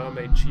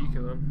Mermaid Chica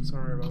then.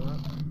 Sorry about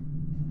that.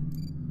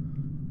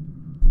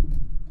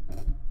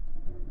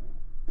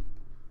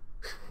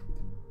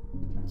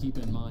 Keep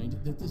in mind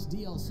that this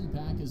DLC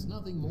pack is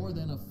nothing more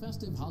than a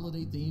festive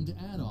holiday-themed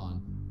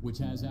add-on, which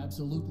has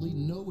absolutely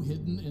no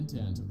hidden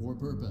intent or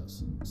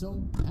purpose.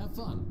 So, have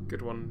fun.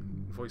 Good one,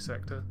 voice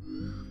actor.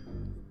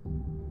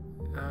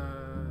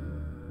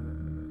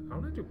 I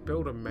wanted to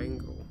build a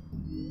mangle.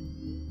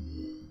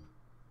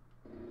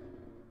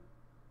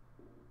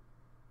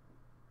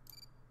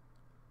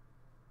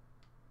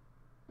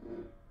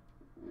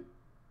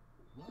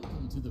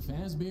 Welcome to the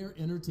Fazbear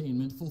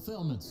Entertainment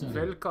Fulfillment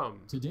Center.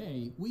 Welcome.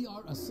 Today, we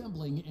are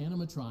assembling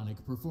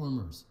animatronic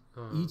performers.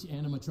 Each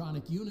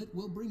animatronic unit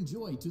will bring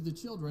joy to the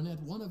children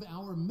at one of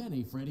our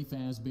many Freddy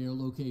Fazbear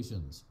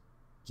locations.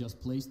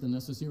 Just place the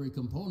necessary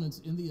components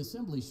in the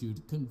assembly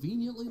chute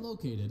conveniently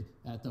located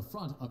at the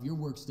front of your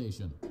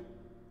workstation.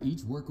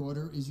 Each work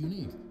order is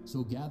unique,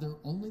 so gather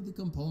only the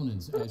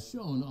components as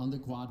shown on the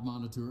quad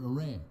monitor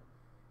array.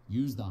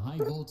 Use the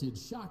high-voltage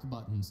shock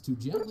buttons to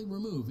gently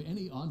remove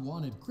any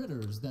unwanted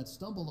critters that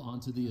stumble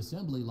onto the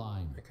assembly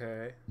line.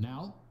 Okay.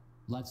 Now,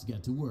 let's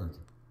get to work.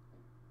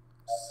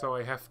 So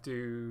I have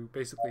to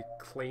basically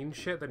clean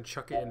shit, then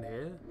chuck it in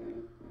here?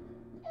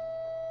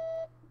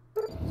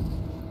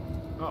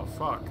 Oh,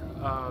 fuck.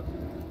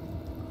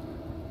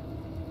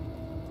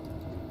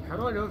 How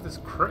do I know if there's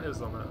critters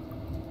on it?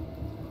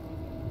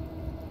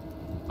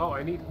 Oh,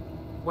 I need...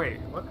 Wait,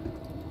 what?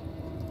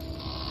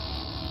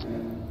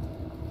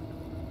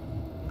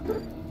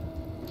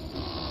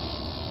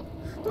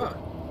 Ah.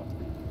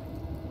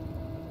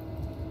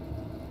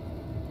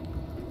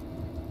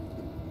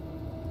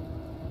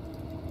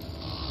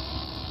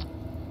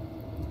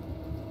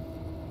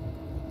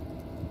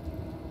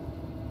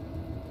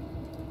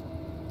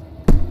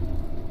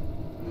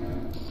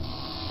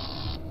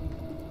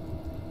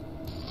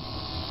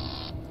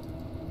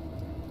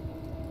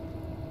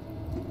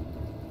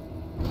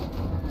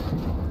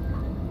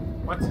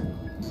 What?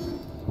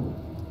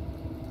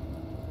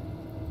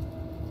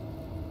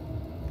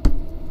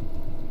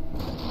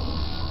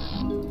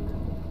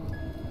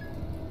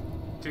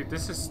 Dude,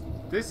 this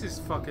is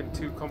fucking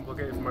too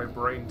complicated for my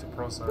brain to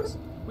process.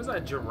 Was that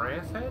a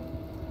giraffe head?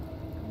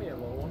 Give me a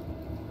little one.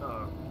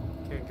 Oh,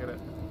 can't get it.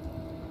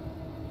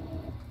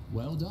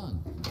 Well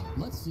done.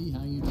 Let's see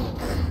how you do.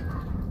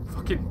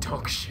 Fucking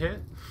dog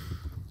shit.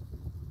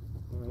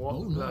 What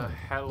Oh the no,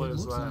 hell it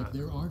is looks that? like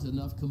there aren't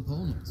enough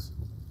components.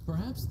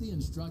 Perhaps the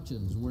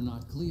instructions were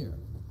not clear.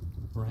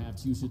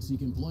 Perhaps you should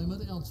seek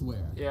employment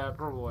elsewhere. Yeah,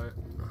 probably.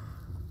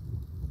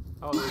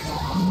 Oh,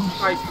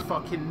 I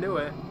fucking knew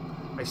it.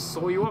 I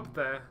saw you up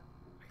there.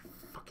 I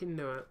fucking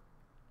knew it.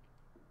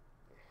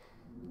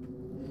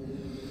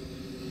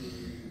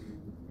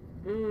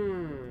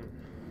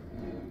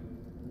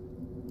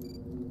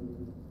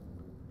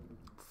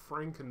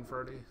 Franken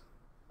Freddy.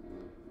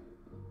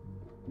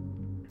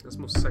 That's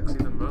more sexy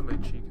than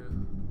Mermaid Chica.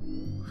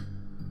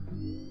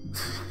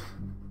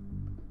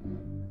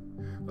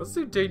 Let's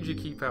do Danger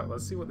Keep Out.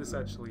 Let's see what this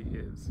actually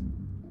is.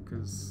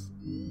 Because,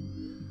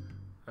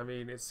 I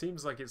mean, it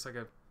seems like it's like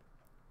a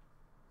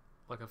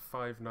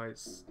Five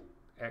Nights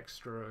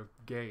extra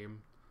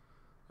game.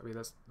 I mean,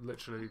 that's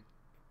literally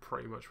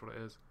pretty much what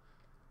it is.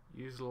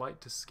 Use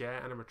light to scare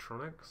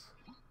animatronics.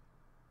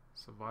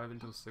 Survive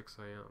until 6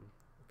 AM.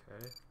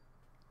 Okay.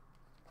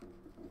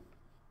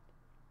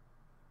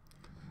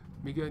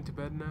 Me going to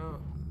bed now,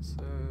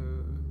 so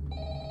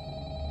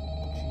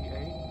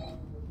G8.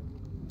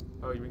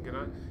 Oh, you mean good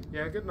night?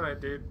 Yeah, good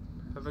night, dude.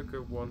 Have a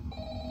good one.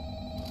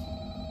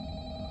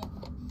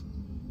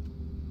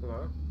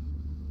 Hello?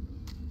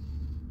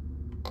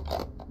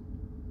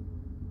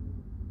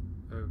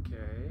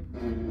 Okay.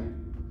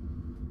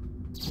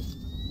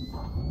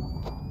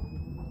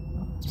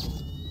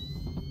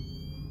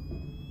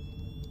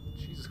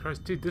 Jesus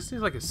Christ, dude, this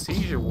is like a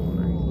seizure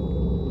warning.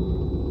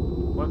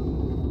 What?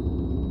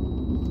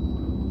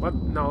 What?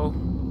 No.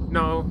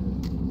 No.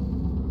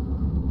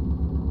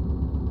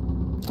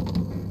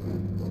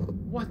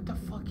 What the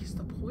fuck is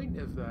the point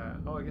of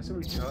that? Oh, I guess it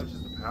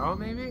recharges the power,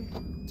 maybe?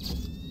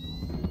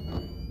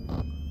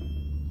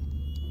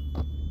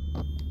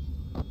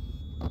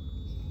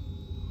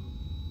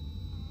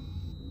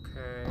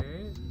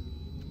 Okay.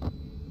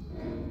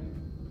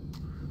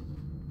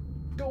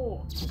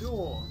 Door!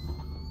 Door!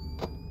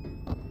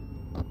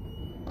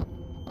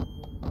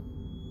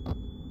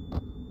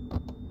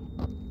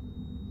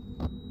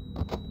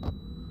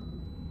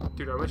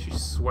 Dude, I'm actually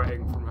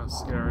sweating from how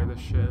scary this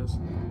shit is.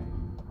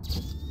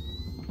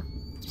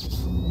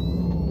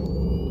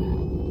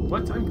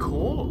 What? I'm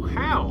caught?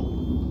 How?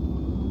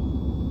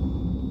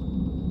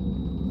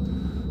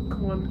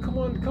 Come on, come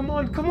on, come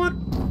on, come on!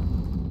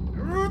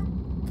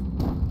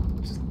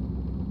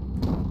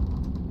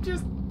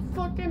 Just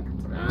fucking...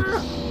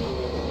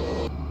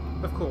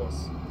 Of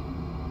course.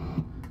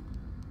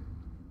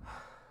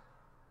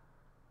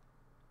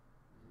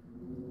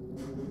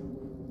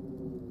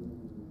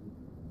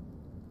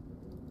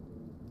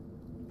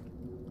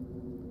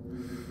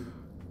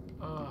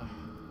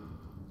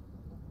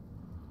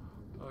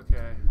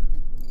 Okay.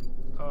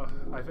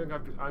 I think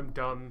I'm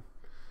done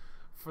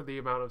for the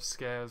amount of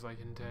scares I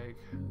can take.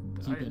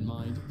 Keep in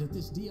mind that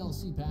this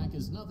DLC pack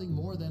is nothing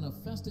more than a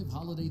festive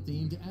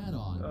holiday-themed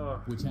add-on,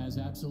 which has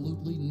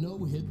absolutely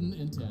no hidden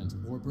intent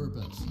or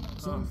purpose.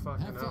 So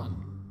have fun.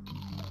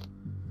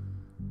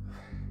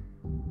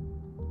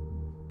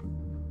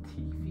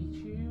 Teethy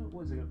chew?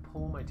 What is it, gonna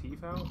pull my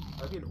teeth out?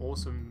 That'd be an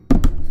awesome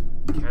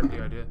candy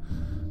idea.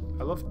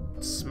 I love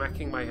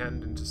smacking my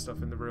hand into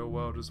stuff in the real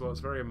world as well. It's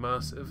very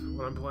immersive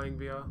when I'm playing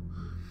VR.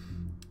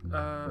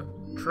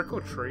 Trick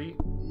or Treat.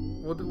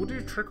 We'll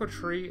do Trick or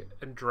Treat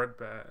and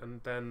Dreadbear,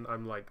 and then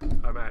I'm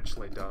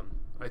actually done.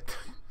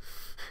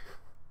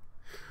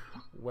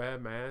 Wear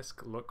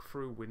mask, look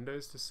through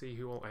windows to see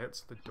who will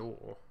answer the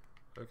door.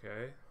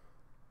 Okay.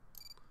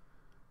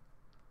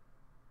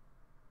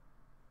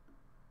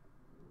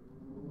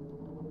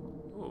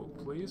 Oh,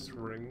 please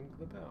ring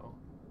the bell.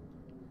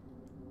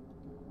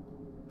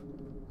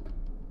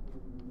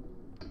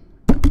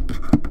 I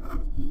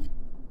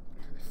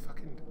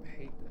fucking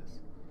hate this.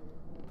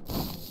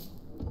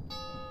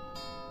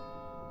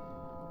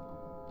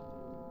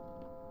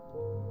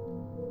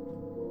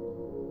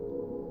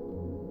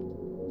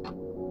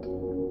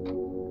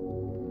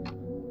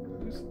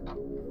 Who's...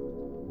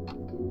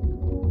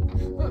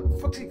 Oh,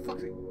 Foxy!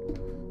 Fucking...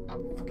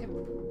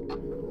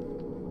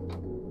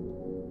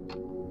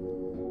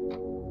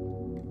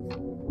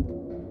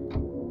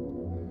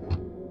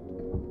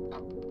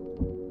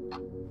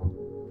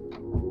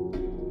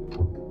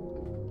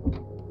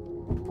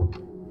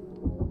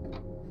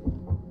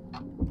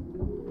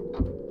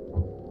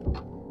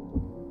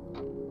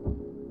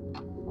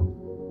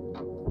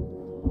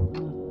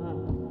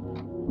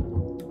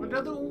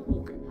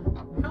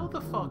 How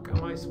the fuck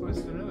am I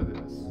supposed to know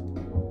this?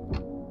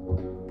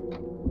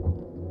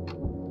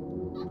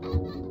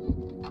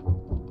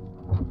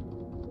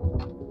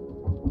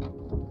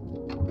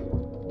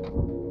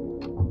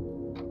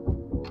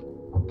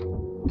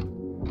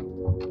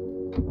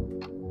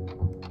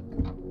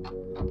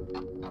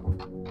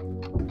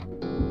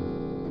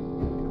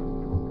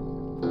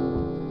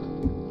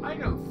 I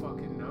don't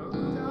fucking know.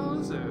 Who the hell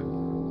is it?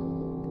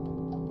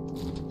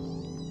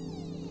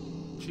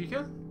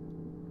 Chica?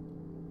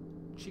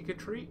 Chica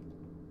treat?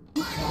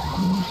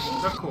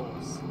 Of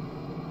course.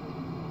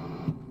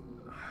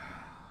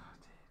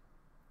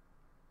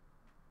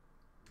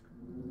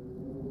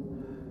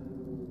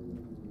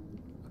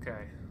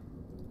 Okay.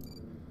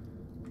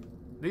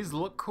 These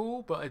look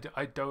cool, but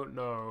I don't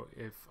know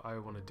if I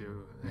want to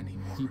do any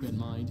more. Keep in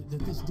mind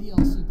that this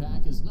DLC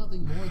pack is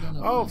nothing more than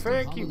a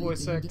thank you,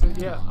 voice actor.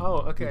 Yeah. Oh,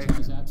 okay. Which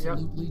has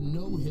absolutely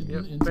no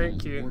hidden intent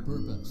Thank you. or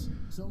purpose.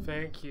 So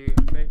Thank you,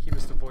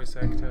 Mr. Voice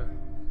Actor.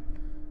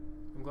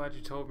 I'm glad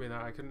you told me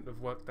that. I couldn't have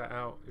worked that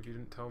out if you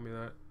didn't tell me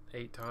that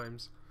 8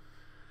 times.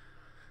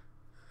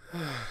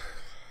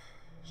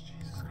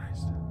 Jesus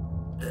Christ.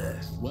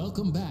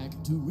 welcome back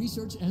to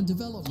Research and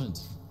Development.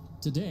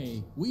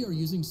 Today, we are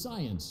using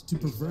science to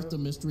pervert the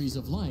mysteries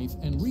of life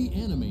and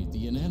reanimate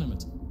the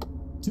inanimate.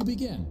 To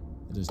begin,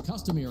 it is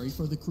customary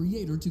for the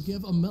creator to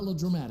give a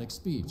melodramatic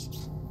speech.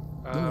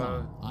 Go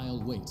on,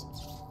 I'll wait.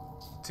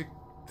 To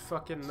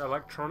fucking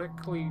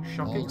electronically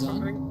shocking All done?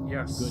 something?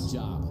 Yes. Good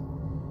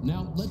job.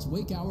 Now, let's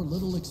wake our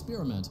little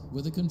experiment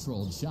with a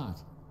controlled shock.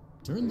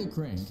 Turn the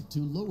crank to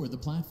lower the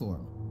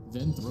platform,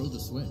 then throw the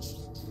switch.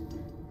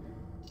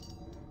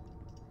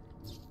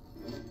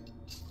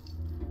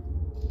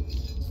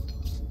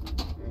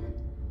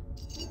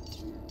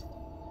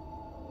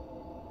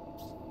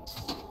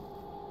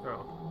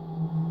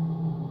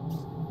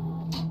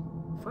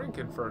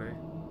 Freddy.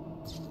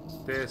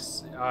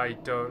 This, I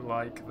don't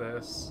like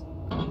this.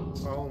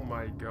 Oh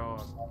my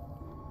god.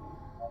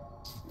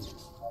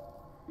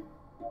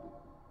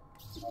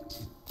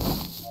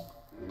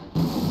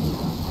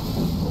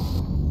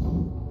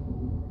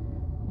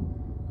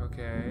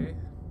 Okay.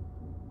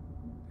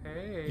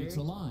 Hey. It's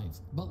alive,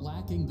 but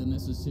lacking the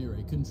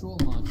necessary control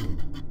module,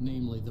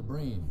 namely the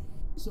brain.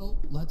 So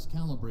let's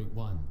calibrate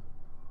one.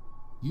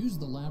 Use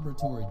the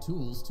laboratory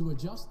tools to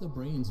adjust the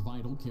brain's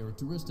vital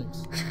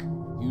characteristics.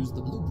 Use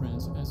the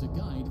blueprints as a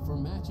guide for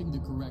matching the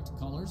correct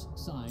colors,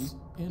 size,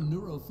 and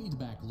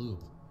neurofeedback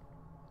loop.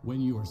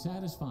 When you are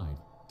satisfied,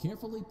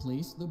 carefully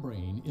place the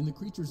brain in the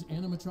creature's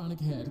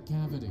animatronic head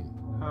cavity.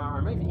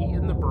 I may have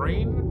eaten the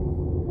brain?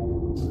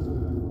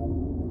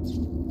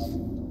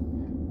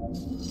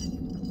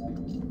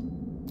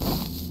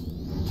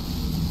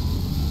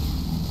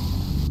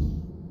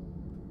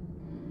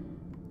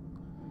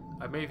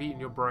 I may have eaten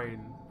your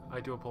brain. I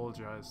do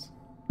apologize.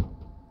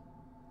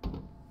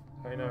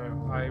 I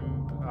know. I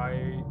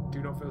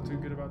do not feel too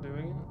good about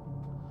doing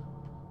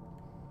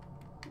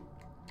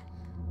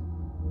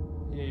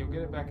it. Yeah, you'll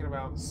get it back in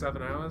about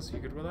 7 hours. You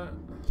good with that?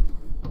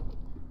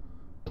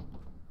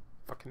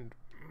 Fucking.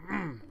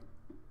 I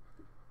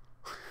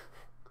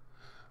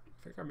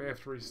think I may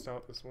have to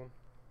restart this one.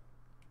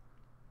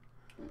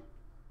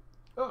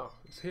 Oh,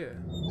 it's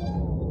here.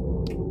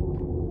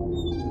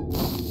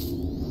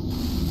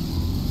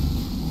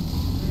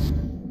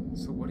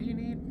 So what do you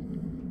need?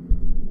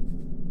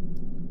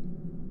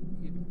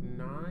 You need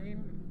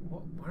 9?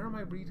 What? Where am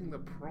I reading the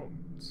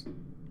prompts?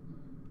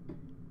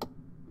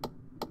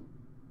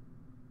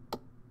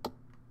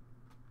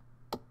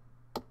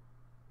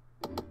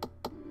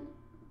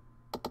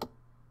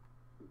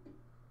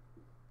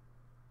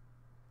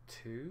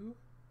 Two?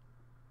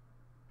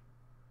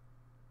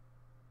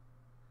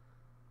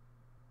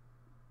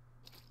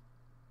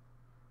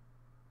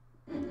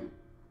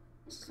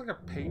 Is this like a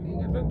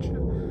painting adventure?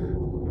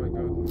 Oh my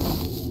god.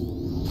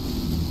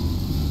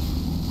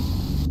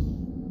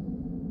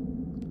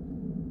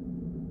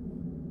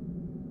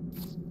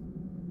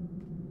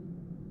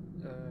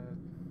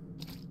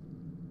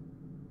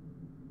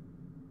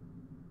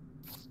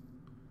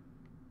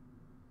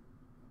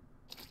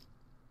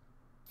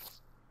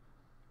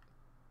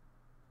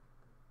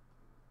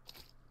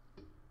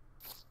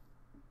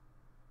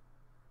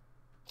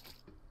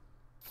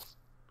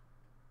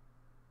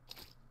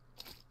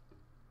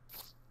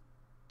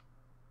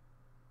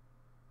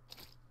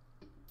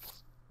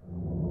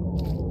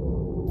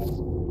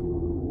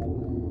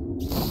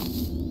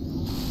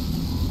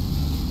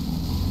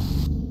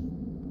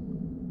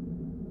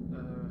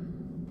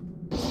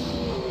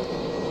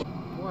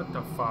 What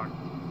the fuck?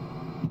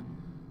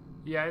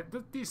 Yeah,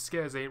 these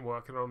scares ain't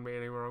working on me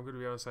anymore. I'm gonna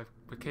be honest, I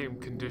became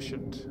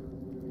conditioned.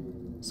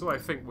 So I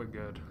think we're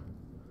good.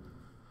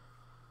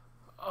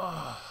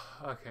 Oh,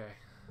 okay.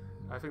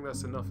 I think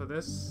that's enough of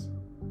this.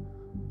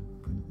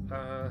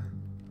 I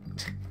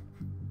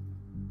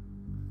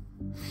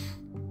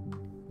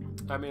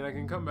mean, I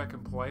can come back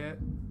and play it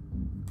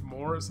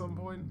more at some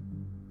point.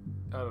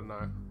 I don't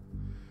know.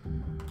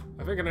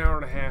 I think an hour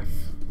and a half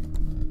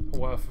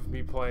worth of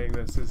me playing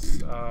this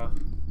is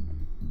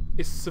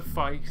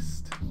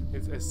sufficed.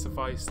 It's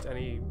sufficed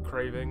any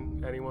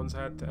craving anyone's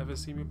had to ever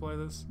see me play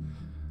this.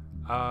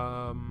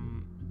 So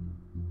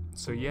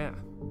yeah.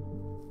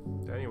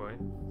 Anyway.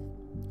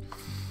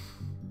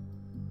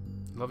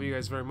 Love you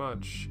guys very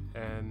much,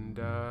 and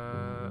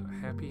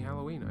happy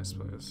Halloween, I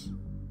suppose.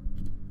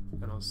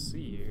 And I'll see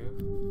you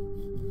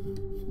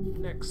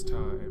next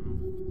time.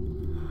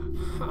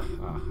 Ha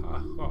ha ha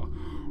ha.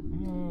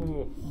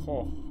 Ho ho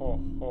ho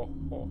ho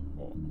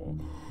ho ho.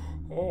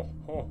 Oh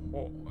ho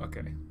ho.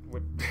 Okay.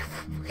 We're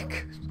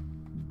good.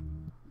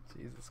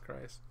 Jesus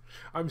Christ.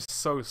 I'm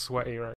so sweaty right